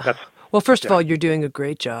yeah. Well, first of all, you're doing a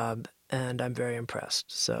great job, and I'm very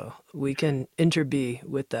impressed. So we can interbe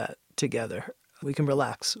with that together. We can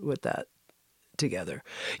relax with that together.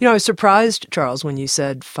 I was surprised, Charles, when you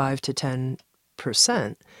said 5 to 10%.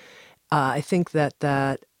 100%. I think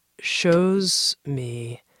that shows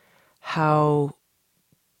me how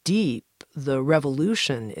deep the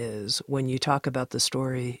revolution is when you talk about the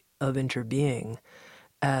story of interbeing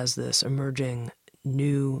as this emerging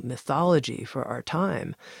new mythology for our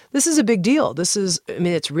time. This is a big deal.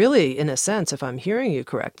 It's really, in a sense, if I'm hearing you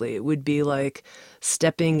correctly, it would be like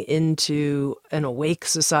stepping into an awake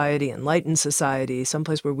society, enlightened society,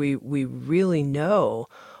 someplace where we really know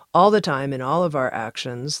all the time in all of our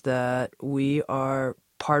actions that we are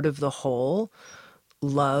part of the whole,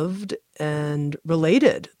 loved and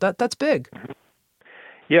related. That's big.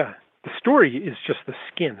 Yeah. The story is just the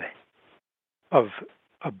skin of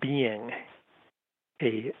a being,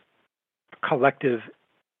 a collective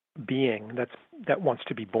being that wants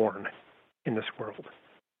to be born in this world.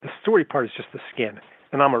 The story part is just the skin.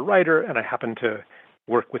 And I'm a writer, and I happen to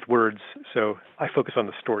work with words, so I focus on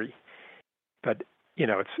the story. But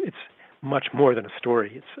it's much more than a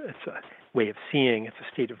story. It's a way of seeing. It's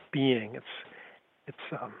a state of being. It's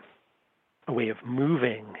a way of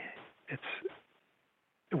moving. It's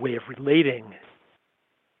a way of relating.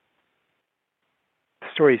 The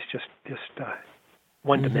story is just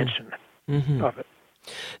one dimension of it.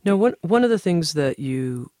 Now, one of the things that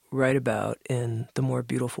you write about in The More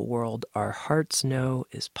Beautiful World Our Hearts Know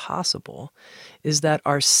Is Possible is that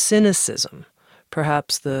our cynicism,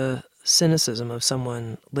 perhaps the cynicism of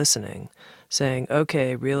someone listening, saying,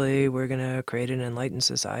 okay, really, we're going to create an enlightened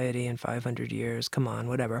society in 500 years, come on,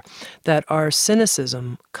 whatever, that our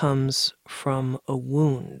cynicism comes from a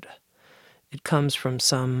wound. It comes from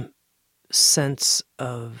some sense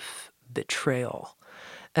of betrayal.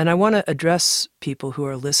 And I want to address people who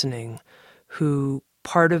are listening who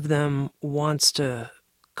part of them wants to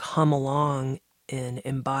come along in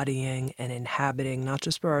embodying and inhabiting, not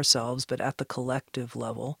just for ourselves, but at the collective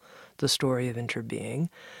level, the story of interbeing.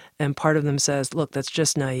 And part of them says, look, that's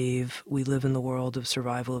just naive. We live in the world of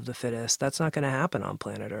survival of the fittest. That's not going to happen on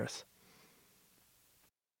planet Earth.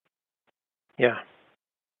 Yeah.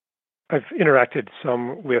 I've interacted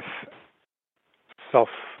some with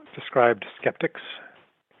self-described skeptics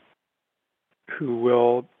who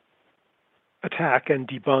will attack and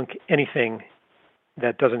debunk anything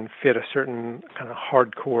that doesn't fit a certain kind of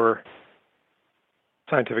hardcore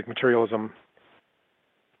scientific materialism.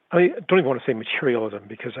 I don't even want to say materialism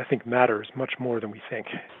because I think matter is much more than we think.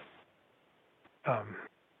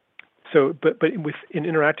 In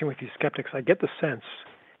interacting with these skeptics, I get the sense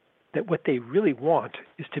that what they really want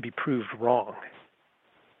is to be proved wrong.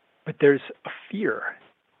 But there's a fear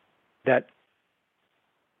that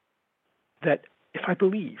if I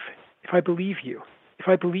believe you, if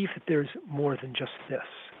I believe that there's more than just this,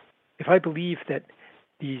 if I believe that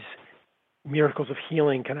these miracles of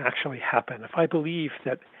healing can actually happen, if I believe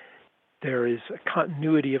that there is a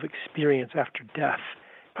continuity of experience after death,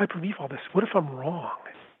 if I believe all this, what if I'm wrong?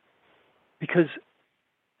 Because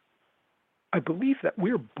I believe that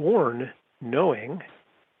we're born knowing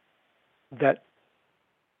that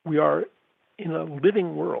we are in a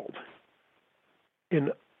living world,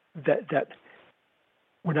 in that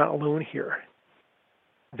we're not alone here,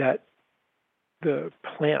 that the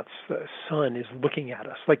plants, the sun is looking at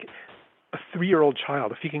us like a 3-year-old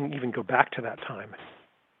child. If you can even go back to that time,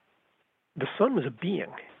 the sun was a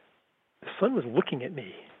being. The sun was looking at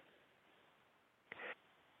me.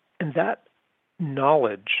 And that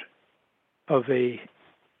knowledge of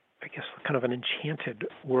kind of an enchanted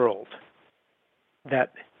world,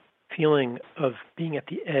 that feeling of being at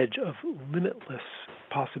the edge of limitless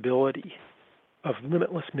possibility, of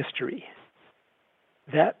limitless mystery,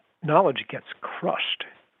 that knowledge gets crushed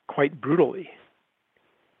quite brutally.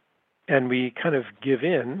 And we kind of give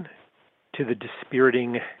in to the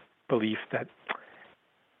dispiriting belief that,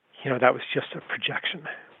 that was just a projection.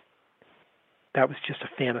 That was just a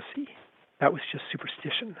fantasy. That was just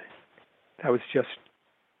superstition. That was just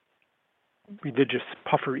religious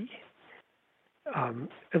puffery.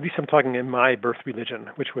 At least I'm talking in my birth religion,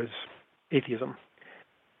 which was atheism.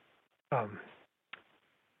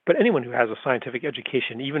 But anyone who has a scientific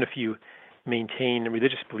education, even if you maintain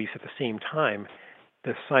religious beliefs at the same time,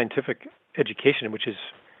 the scientific education, which is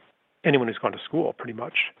anyone who's gone to school pretty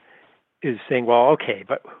much, is saying, well, okay,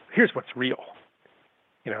 but here's what's real.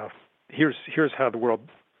 Here's how the world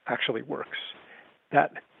actually works.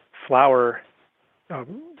 That flower,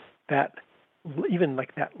 that even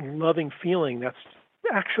like that loving feeling, that's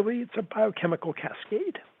actually, it's a biochemical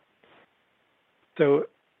cascade. So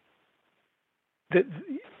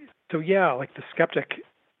like the skeptic,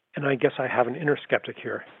 and I guess I have an inner skeptic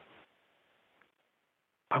here,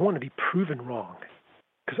 I want to be proven wrong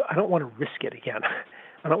because I don't want to risk it again.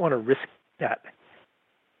 I don't want to risk that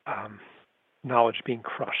knowledge being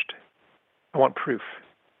crushed. I want proof.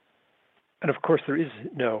 And of course, there is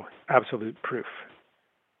no absolute proof.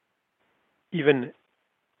 Even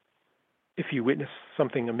if you witness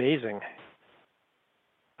something amazing,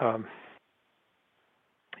 you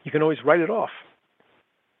can always write it off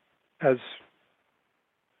as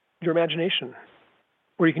your imagination.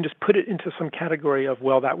 Or you can just put it into some category of,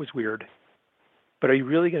 well, that was weird. But are you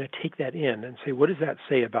really going to take that in and say, what does that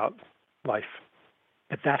say about life?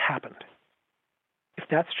 That happened. If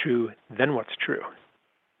that's true, then what's true?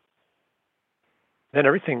 Then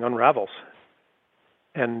everything unravels.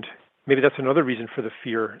 And maybe that's another reason for the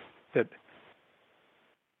fear that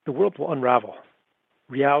the world will unravel.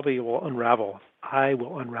 Reality will unravel. I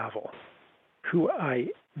will unravel. Who I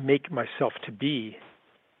make myself to be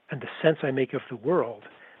and the sense I make of the world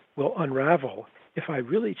will unravel if I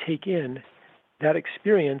really take in that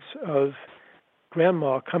experience of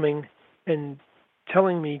grandma coming and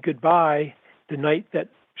telling me goodbye the night that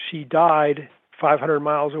she died 500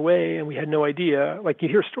 miles away and we had no idea. Like, you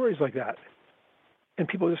hear stories like that. And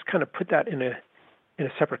people just kind of put that in a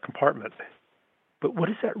separate compartment. But what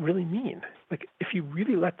does that really mean? Like, if you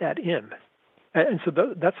really let that in. And so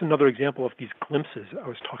that's another example of these glimpses I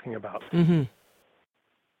was talking about. Mm-hmm.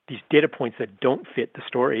 These data points that don't fit the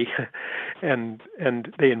story, and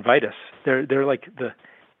they invite us. They're like the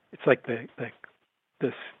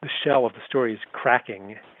shell of the story is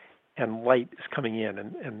cracking, and light is coming in,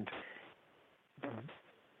 and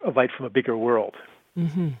a light from a bigger world.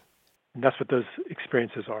 Mm-hmm. And that's what those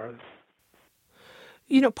experiences are.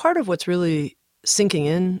 You know, part of what's really sinking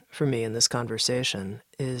in for me in this conversation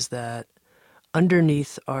is that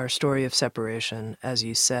underneath our story of separation, as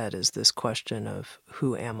you said, is this question of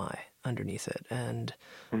who am I underneath it, and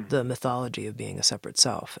the mythology of being a separate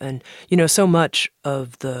self. And, you know, so much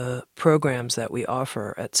of the programs that we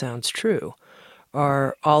offer at Sounds True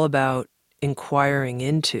are all about inquiring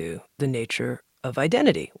into the nature of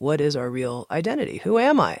identity. What is our real identity? Who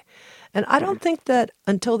am I? And I don't think that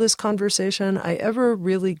until this conversation I ever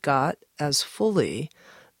really got as fully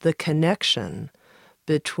the connection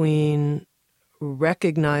between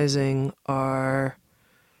recognizing our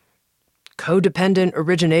codependent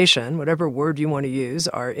origination, whatever word you want to use,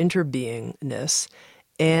 our interbeingness,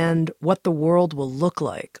 and what the world will look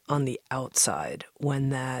like on the outside when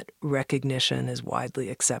that recognition is widely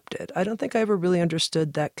accepted. I don't think I ever really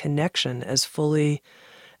understood that connection as fully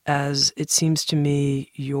as it seems to me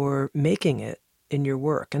you're making it in your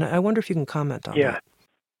work. And I wonder if you can comment on that.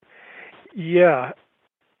 Yeah.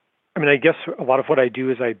 I mean, I guess a lot of what I do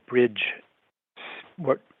is I bridge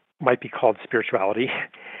what might be called spirituality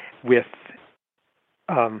with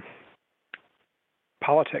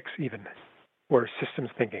politics even, or systems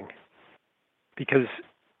thinking. Because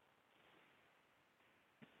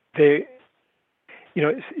they, you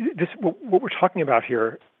know, this what we're talking about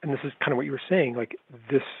here, and this is kind of what you were saying, like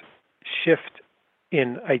this shift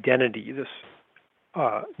in identity, this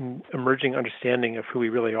emerging understanding of who we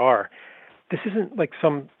really are. This isn't like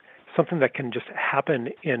something that can just happen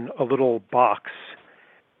in a little box,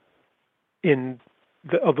 a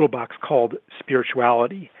little box called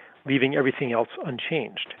spirituality, leaving everything else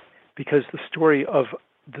unchanged. Because the story of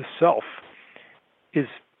the self is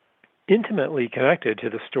intimately connected to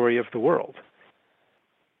the story of the world.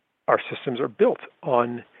 Our systems are built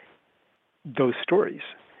on those stories.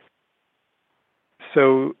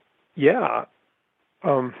 So, yeah,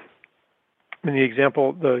 I mean, the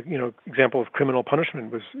example of criminal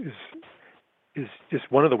punishment is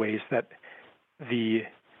just one of the ways that the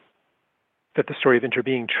story of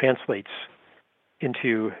interbeing translates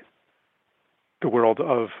into the world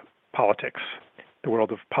of politics, the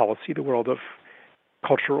world of policy, the world of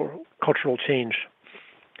cultural change.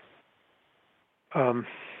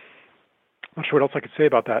 Not sure what else I could say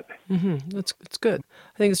about that. Mm-hmm. It's good.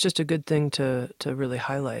 I think it's just a good thing to really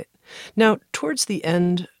highlight. Now, towards the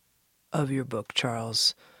end of your book,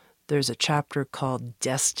 Charles, there's a chapter called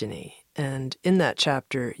Destiny. And in that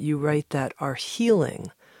chapter, you write that our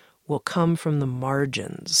healing will come from the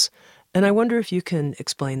margins. And I wonder if you can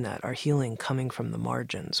explain that, our healing coming from the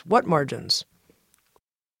margins. What margins?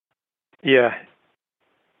 Yeah.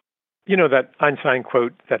 You know that Einstein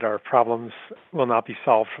quote that our problems will not be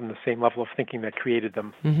solved from the same level of thinking that created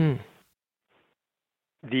them. Mm-hmm.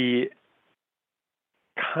 The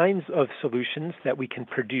kinds of solutions that we can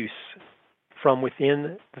produce from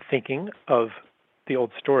within the thinking of the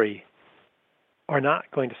old story are not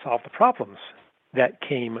going to solve the problems that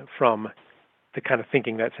came from the kind of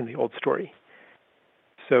thinking that's in the old story.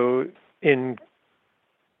 So in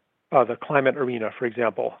the climate arena, for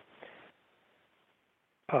example,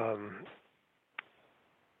 an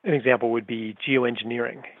example would be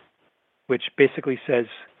geoengineering, which basically says,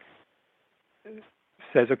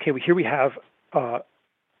 okay, here we have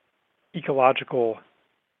ecological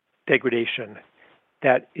degradation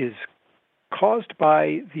that is caused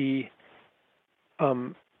by the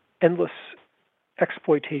endless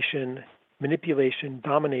exploitation, manipulation,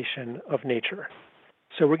 domination of nature.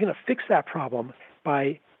 So we're going to fix that problem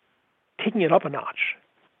by taking it up a notch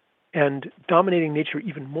and dominating nature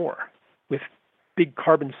even more with big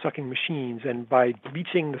carbon-sucking machines, and by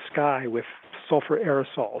bleaching the sky with sulfur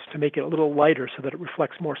aerosols to make it a little lighter so that it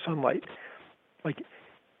reflects more sunlight. Like,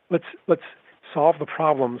 let's solve the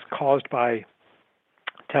problems caused by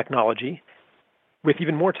technology with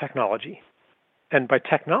even more technology. And by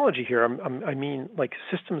technology here, I mean like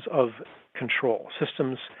systems of control,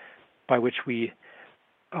 systems by which we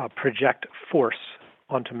project force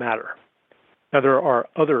onto matter. Now, there are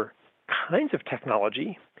other kinds of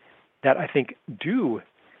technology that I think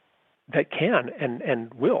can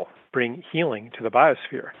and will bring healing to the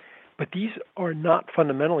biosphere. But these are not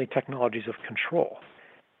fundamentally technologies of control.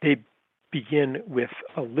 They begin with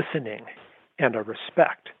a listening and a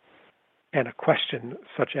respect and a question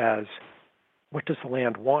such as, what does the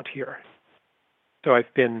land want here? So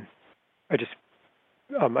I've visited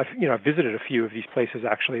a few of these places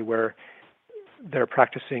actually where they're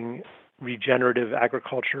practicing regenerative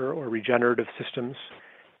agriculture or regenerative systems,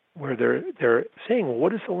 where they're saying, well,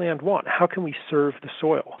 what does the land want? How can we serve the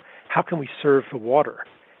soil? How can we serve the water?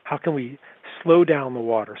 How can we slow down the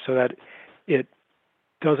water so that it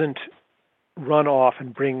doesn't run off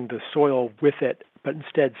and bring the soil with it, but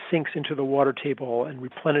instead sinks into the water table and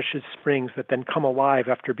replenishes springs that then come alive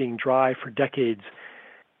after being dry for decades?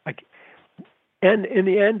 And in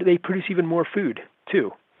the end, they produce even more food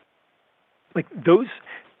too. But those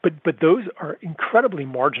are incredibly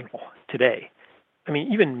marginal today. I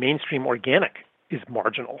mean, even mainstream organic is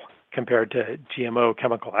marginal compared to GMO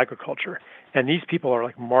chemical agriculture. And these people are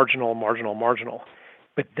like marginal.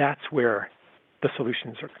 But that's where the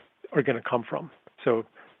solutions are going to come from. So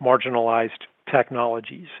marginalized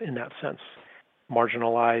technologies in that sense,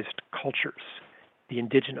 marginalized cultures, the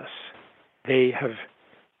indigenous.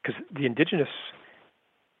 Because the indigenous,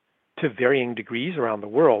 to varying degrees around the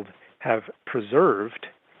world, have preserved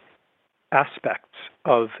aspects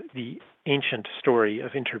of the ancient story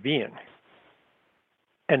of interbeing.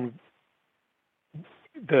 And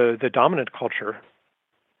the dominant culture,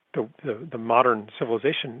 the modern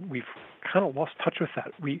civilization, we've kind of lost touch with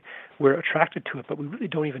that. We're attracted to it, but we really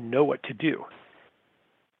don't even know what to do.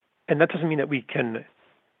 And that doesn't mean that we can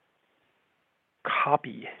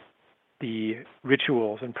copy the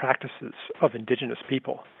rituals and practices of indigenous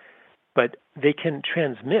people, but they can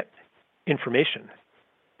transmit information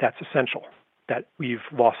that's essential that we've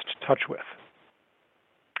lost touch with.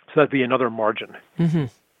 So that'd be another margin. Mm-hmm.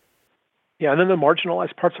 Yeah, and then the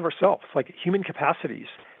marginalized parts of ourselves, like human capacities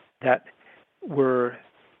that were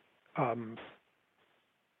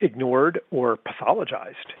ignored or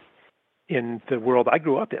pathologized in the world I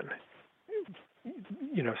grew up in.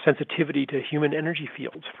 Sensitivity to human energy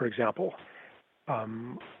fields, for example,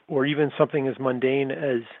 or even something as mundane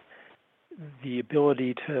as the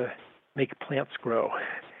ability to make plants grow.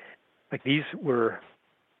 Like, these were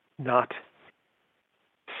not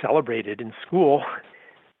celebrated in school,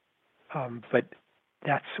 but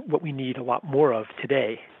that's what we need a lot more of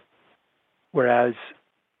today. Whereas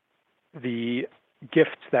the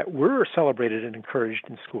gifts that were celebrated and encouraged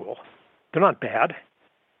in school, they're not bad.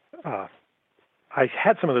 I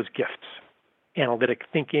had some of those gifts: analytic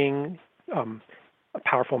thinking, a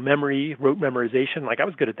powerful memory, rote memorization. Like, I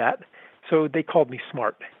was good at that. So they called me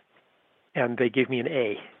smart, and they gave me an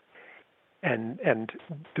A. And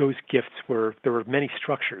those gifts there were many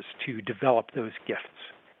structures to develop those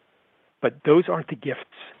gifts. But those aren't the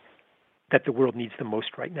gifts that the world needs the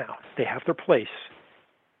most right now. They have their place,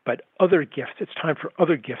 but other gifts, it's time for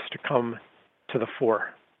other gifts to come to the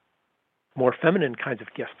fore. More feminine kinds of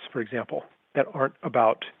gifts, for example, that aren't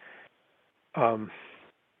about, I'm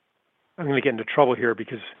going to get into trouble here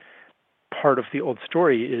because part of the old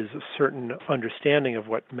story is a certain understanding of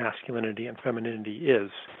what masculinity and femininity is.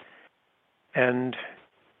 And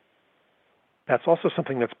that's also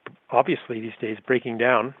something that's obviously these days breaking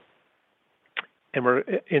down. And we're,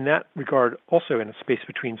 in that regard, also in a space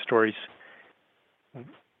between stories,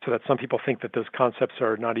 so that some people think that those concepts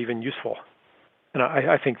are not even useful. And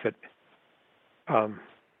I think that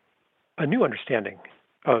a new understanding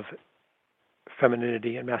of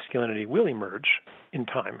femininity and masculinity will emerge in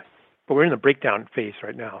time. But we're in the breakdown phase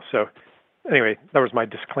right now. So anyway, that was my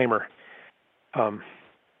disclaimer.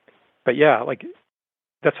 But yeah, like,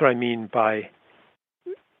 that's what I mean by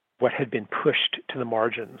what had been pushed to the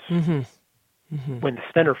margins. Mm-hmm. When the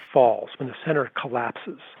center falls, when the center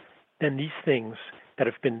collapses, then these things that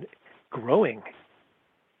have been growing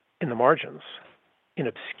in the margins, in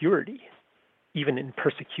obscurity, even in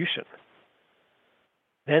persecution,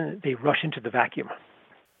 then they rush into the vacuum.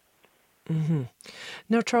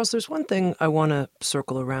 Now, Charles, there's one thing I want to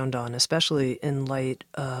circle around on, especially in light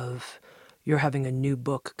of you're having a new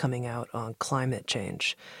book coming out on climate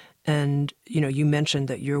change. And, you mentioned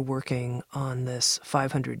that you're working on this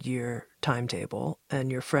 500-year timetable,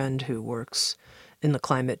 and your friend who works in the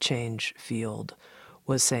climate change field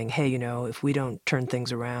was saying, hey, if we don't turn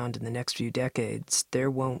things around in the next few decades,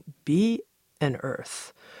 there won't be an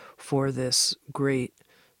Earth for this great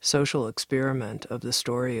social experiment of the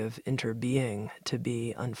story of interbeing to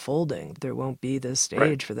be unfolding. There won't be this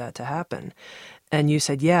stage for that to happen. And you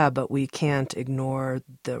said, yeah, but we can't ignore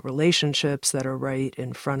the relationships that are right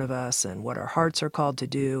in front of us and what our hearts are called to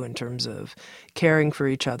do in terms of caring for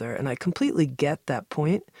each other. And I completely get that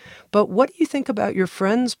point. But what do you think about your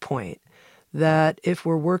friend's point that if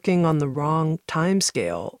we're working on the wrong time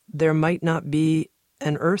scale, there might not be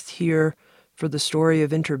an Earth here for the story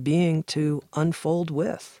of interbeing to unfold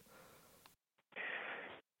with?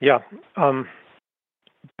 Yeah.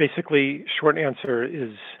 Basically, short answer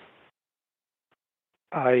is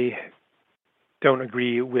I don't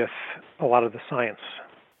agree with a lot of the science.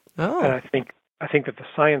 And I think that the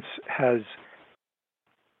science has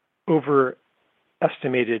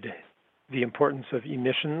overestimated the importance of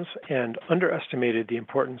emissions and underestimated the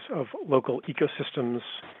importance of local ecosystems,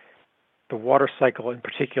 the water cycle in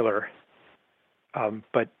particular,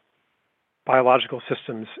 but biological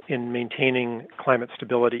systems in maintaining climate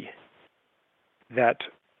stability, that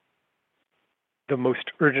the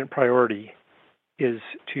most urgent priority is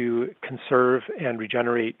to conserve and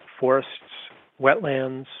regenerate forests,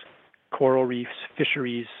 wetlands, coral reefs,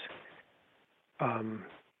 fisheries,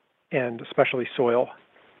 and especially soil,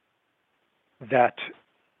 that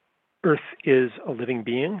Earth is a living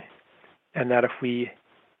being, and that if we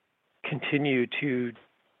continue to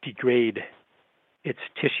degrade its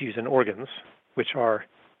tissues and organs, which are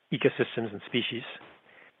ecosystems and species,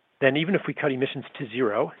 then even if we cut emissions to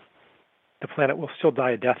zero, the planet will still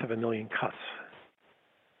die a death of a million cuts.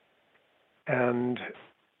 And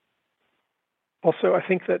also, I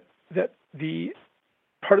think that the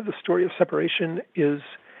part of the story of separation is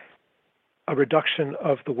a reduction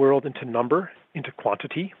of the world into number, into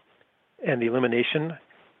quantity, and the elimination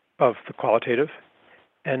of the qualitative.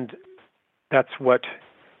 And that's what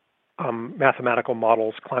mathematical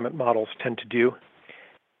models, climate models tend to do,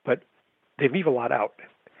 but they leave a lot out.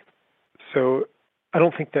 So I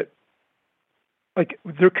don't think that,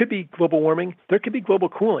 there could be global warming, there could be global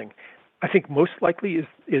cooling. I think most likely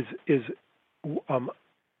is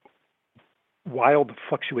wild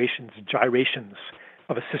fluctuations, gyrations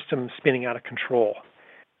of a system spinning out of control.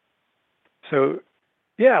 So,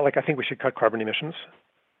 yeah, I think we should cut carbon emissions,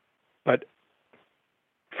 but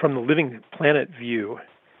from the living planet view,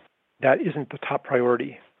 that isn't the top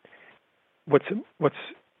priority. It would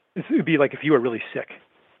be like if you were really sick,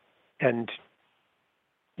 and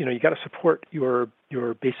you got to support your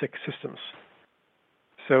basic systems.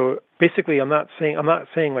 So basically, I'm not saying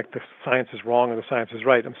like the science is wrong or the science is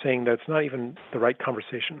right. I'm saying that it's not even the right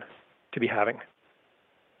conversation to be having.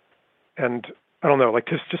 And I don't know,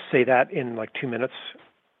 just say that in 2 minutes.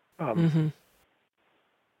 I'm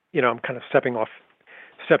kind of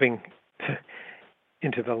stepping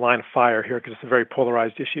into the line of fire here because it's a very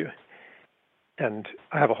polarized issue. And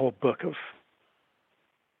I have a whole book of,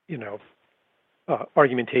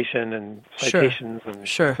 argumentation and citations and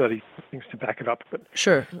study things to back it up.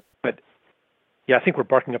 But yeah, I think we're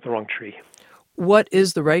barking up the wrong tree. What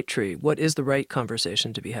is the right tree? What is the right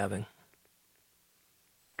conversation to be having?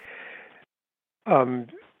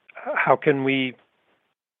 How can we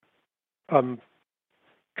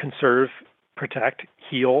conserve, protect,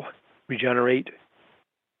 heal, regenerate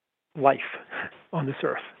life on this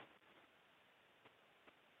earth?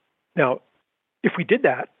 Now, if we did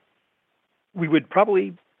that, we would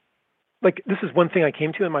probably, this is one thing I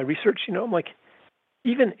came to in my research, I'm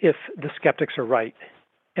even if the skeptics are right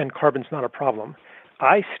and carbon's not a problem,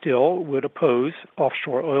 I still would oppose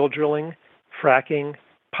offshore oil drilling, fracking,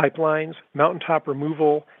 pipelines, mountaintop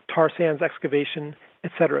removal, tar sands excavation,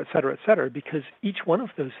 et cetera, et cetera, et cetera, because each one of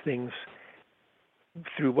those things,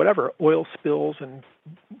 through whatever oil spills and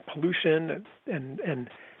pollution and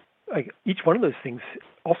each one of those things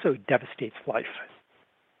also devastates life.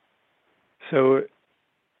 So,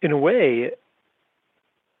 in a way,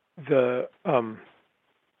 the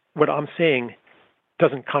what I'm saying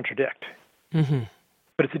doesn't contradict,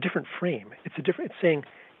 but it's a different frame. It's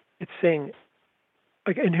saying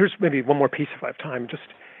and here's maybe one more piece if I have time. Just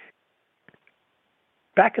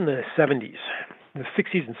back in the 70s, the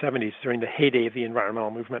 60s and 70s, during the heyday of the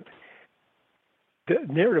environmental movement, the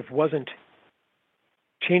narrative wasn't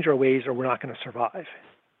change our ways or we're not going to survive.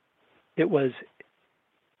 It was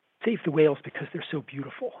save the whales because they're so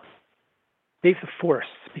beautiful. Save the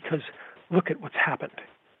forests because look at what's happened.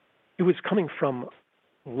 It was coming from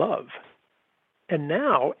love. And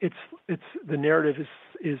now it's the narrative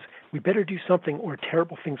is we better do something or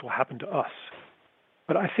terrible things will happen to us.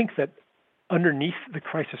 But I think that underneath the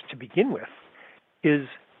crisis to begin with is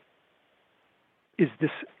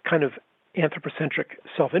this kind of anthropocentric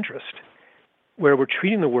self-interest where we're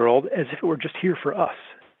treating the world as if it were just here for us,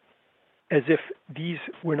 as if these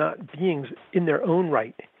were not beings in their own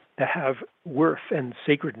right that have worth and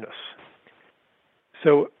sacredness.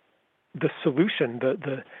 So the solution,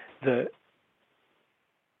 the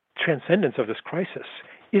transcendence of this crisis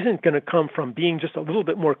isn't going to come from being just a little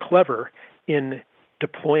bit more clever in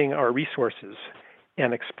deploying our resources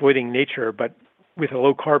and exploiting nature, but with on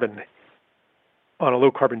a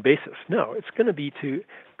low carbon basis. No, it's going to be to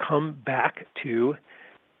come back to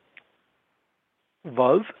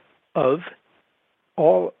love of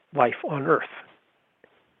all life on Earth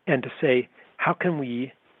and to say, how can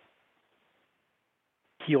we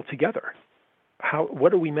heal together?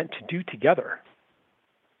 What are we meant to do together?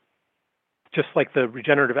 Just like the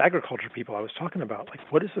regenerative agriculture people I was talking about, like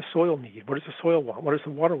what does the soil need? What does the soil want? What does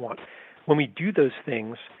the water want? When we do those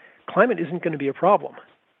things, climate isn't going to be a problem.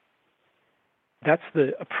 That's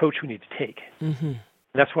the approach we need to take. Mm-hmm.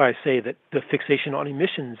 That's why I say that the fixation on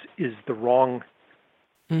emissions is the wrong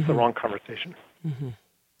conversation. Mm-hmm.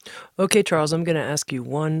 Okay, Charles, I'm going to ask you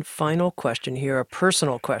one final question here, a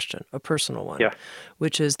personal one, yeah.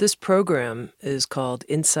 Which is this program is called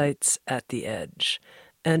Insights at the Edge.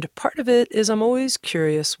 And part of it is I'm always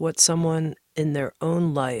curious what someone in their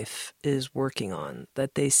own life is working on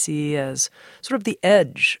that they see as sort of the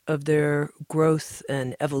edge of their growth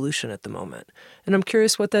and evolution at the moment. And I'm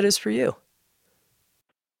curious what that is for you.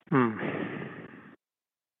 I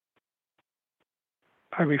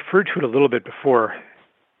referred to it a little bit before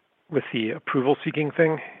with the approval-seeking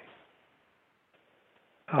thing.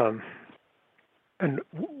 And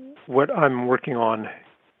what I'm working on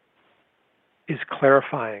is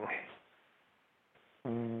clarifying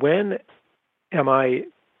when am I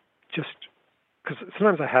just, because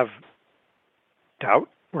sometimes I have doubt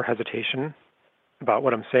or hesitation about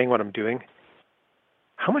what I'm saying, what I'm doing.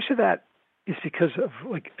 How much of that is because of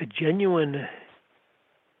like a genuine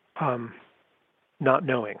not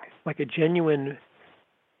knowing, like a genuine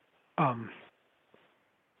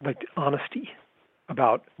like honesty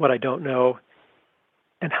about what I don't know,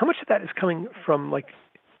 and how much of that is coming from like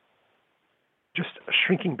just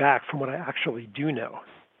shrinking back from what I actually do know.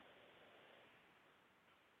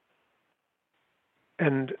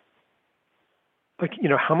 And like,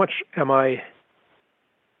 how much am I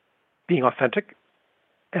being authentic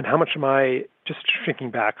and how much am I just shrinking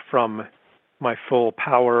back from my full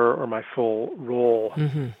power or my full role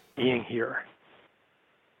being here?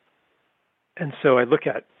 And so I look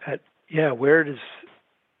at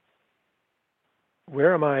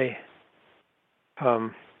where am I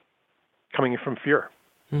coming from fear?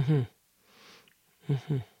 Mm-hmm.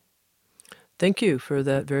 Mm-hmm. Thank you for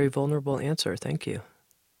that very vulnerable answer. Thank you.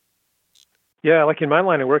 Yeah, like in my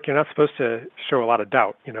line of work, you're not supposed to show a lot of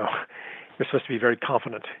doubt, You're supposed to be very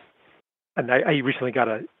confident. And I recently got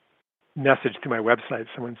a message through my website,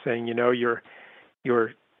 someone saying, your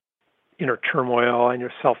inner turmoil and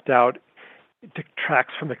your self-doubt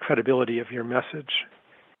detracts from the credibility of your message.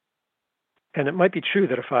 And it might be true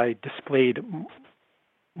that if I displayed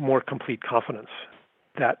more complete confidence,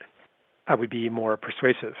 that I would be more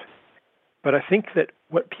persuasive. But I think that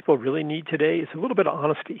what people really need today is a little bit of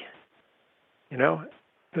honesty. In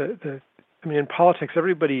politics,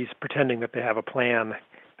 everybody's pretending that they have a plan,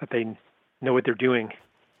 that they know what they're doing.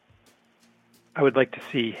 I would like to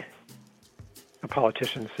see a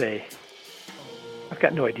politician say, I've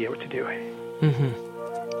got no idea what to do.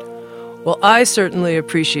 Mm-hmm. Well, I certainly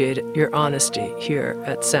appreciate your honesty here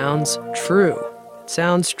at Sounds True. It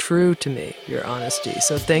sounds true to me, your honesty.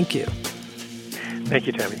 So thank you. Thank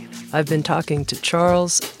you, Tami. I've been talking to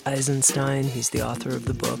Charles Eisenstein. He's the author of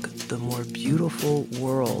the book, The More Beautiful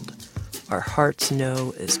World Our Hearts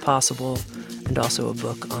Know Is Possible, and also a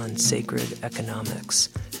book on sacred economics.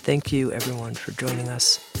 Thank you, everyone, for joining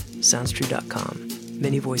us. SoundsTrue.com.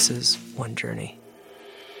 Many voices, one journey.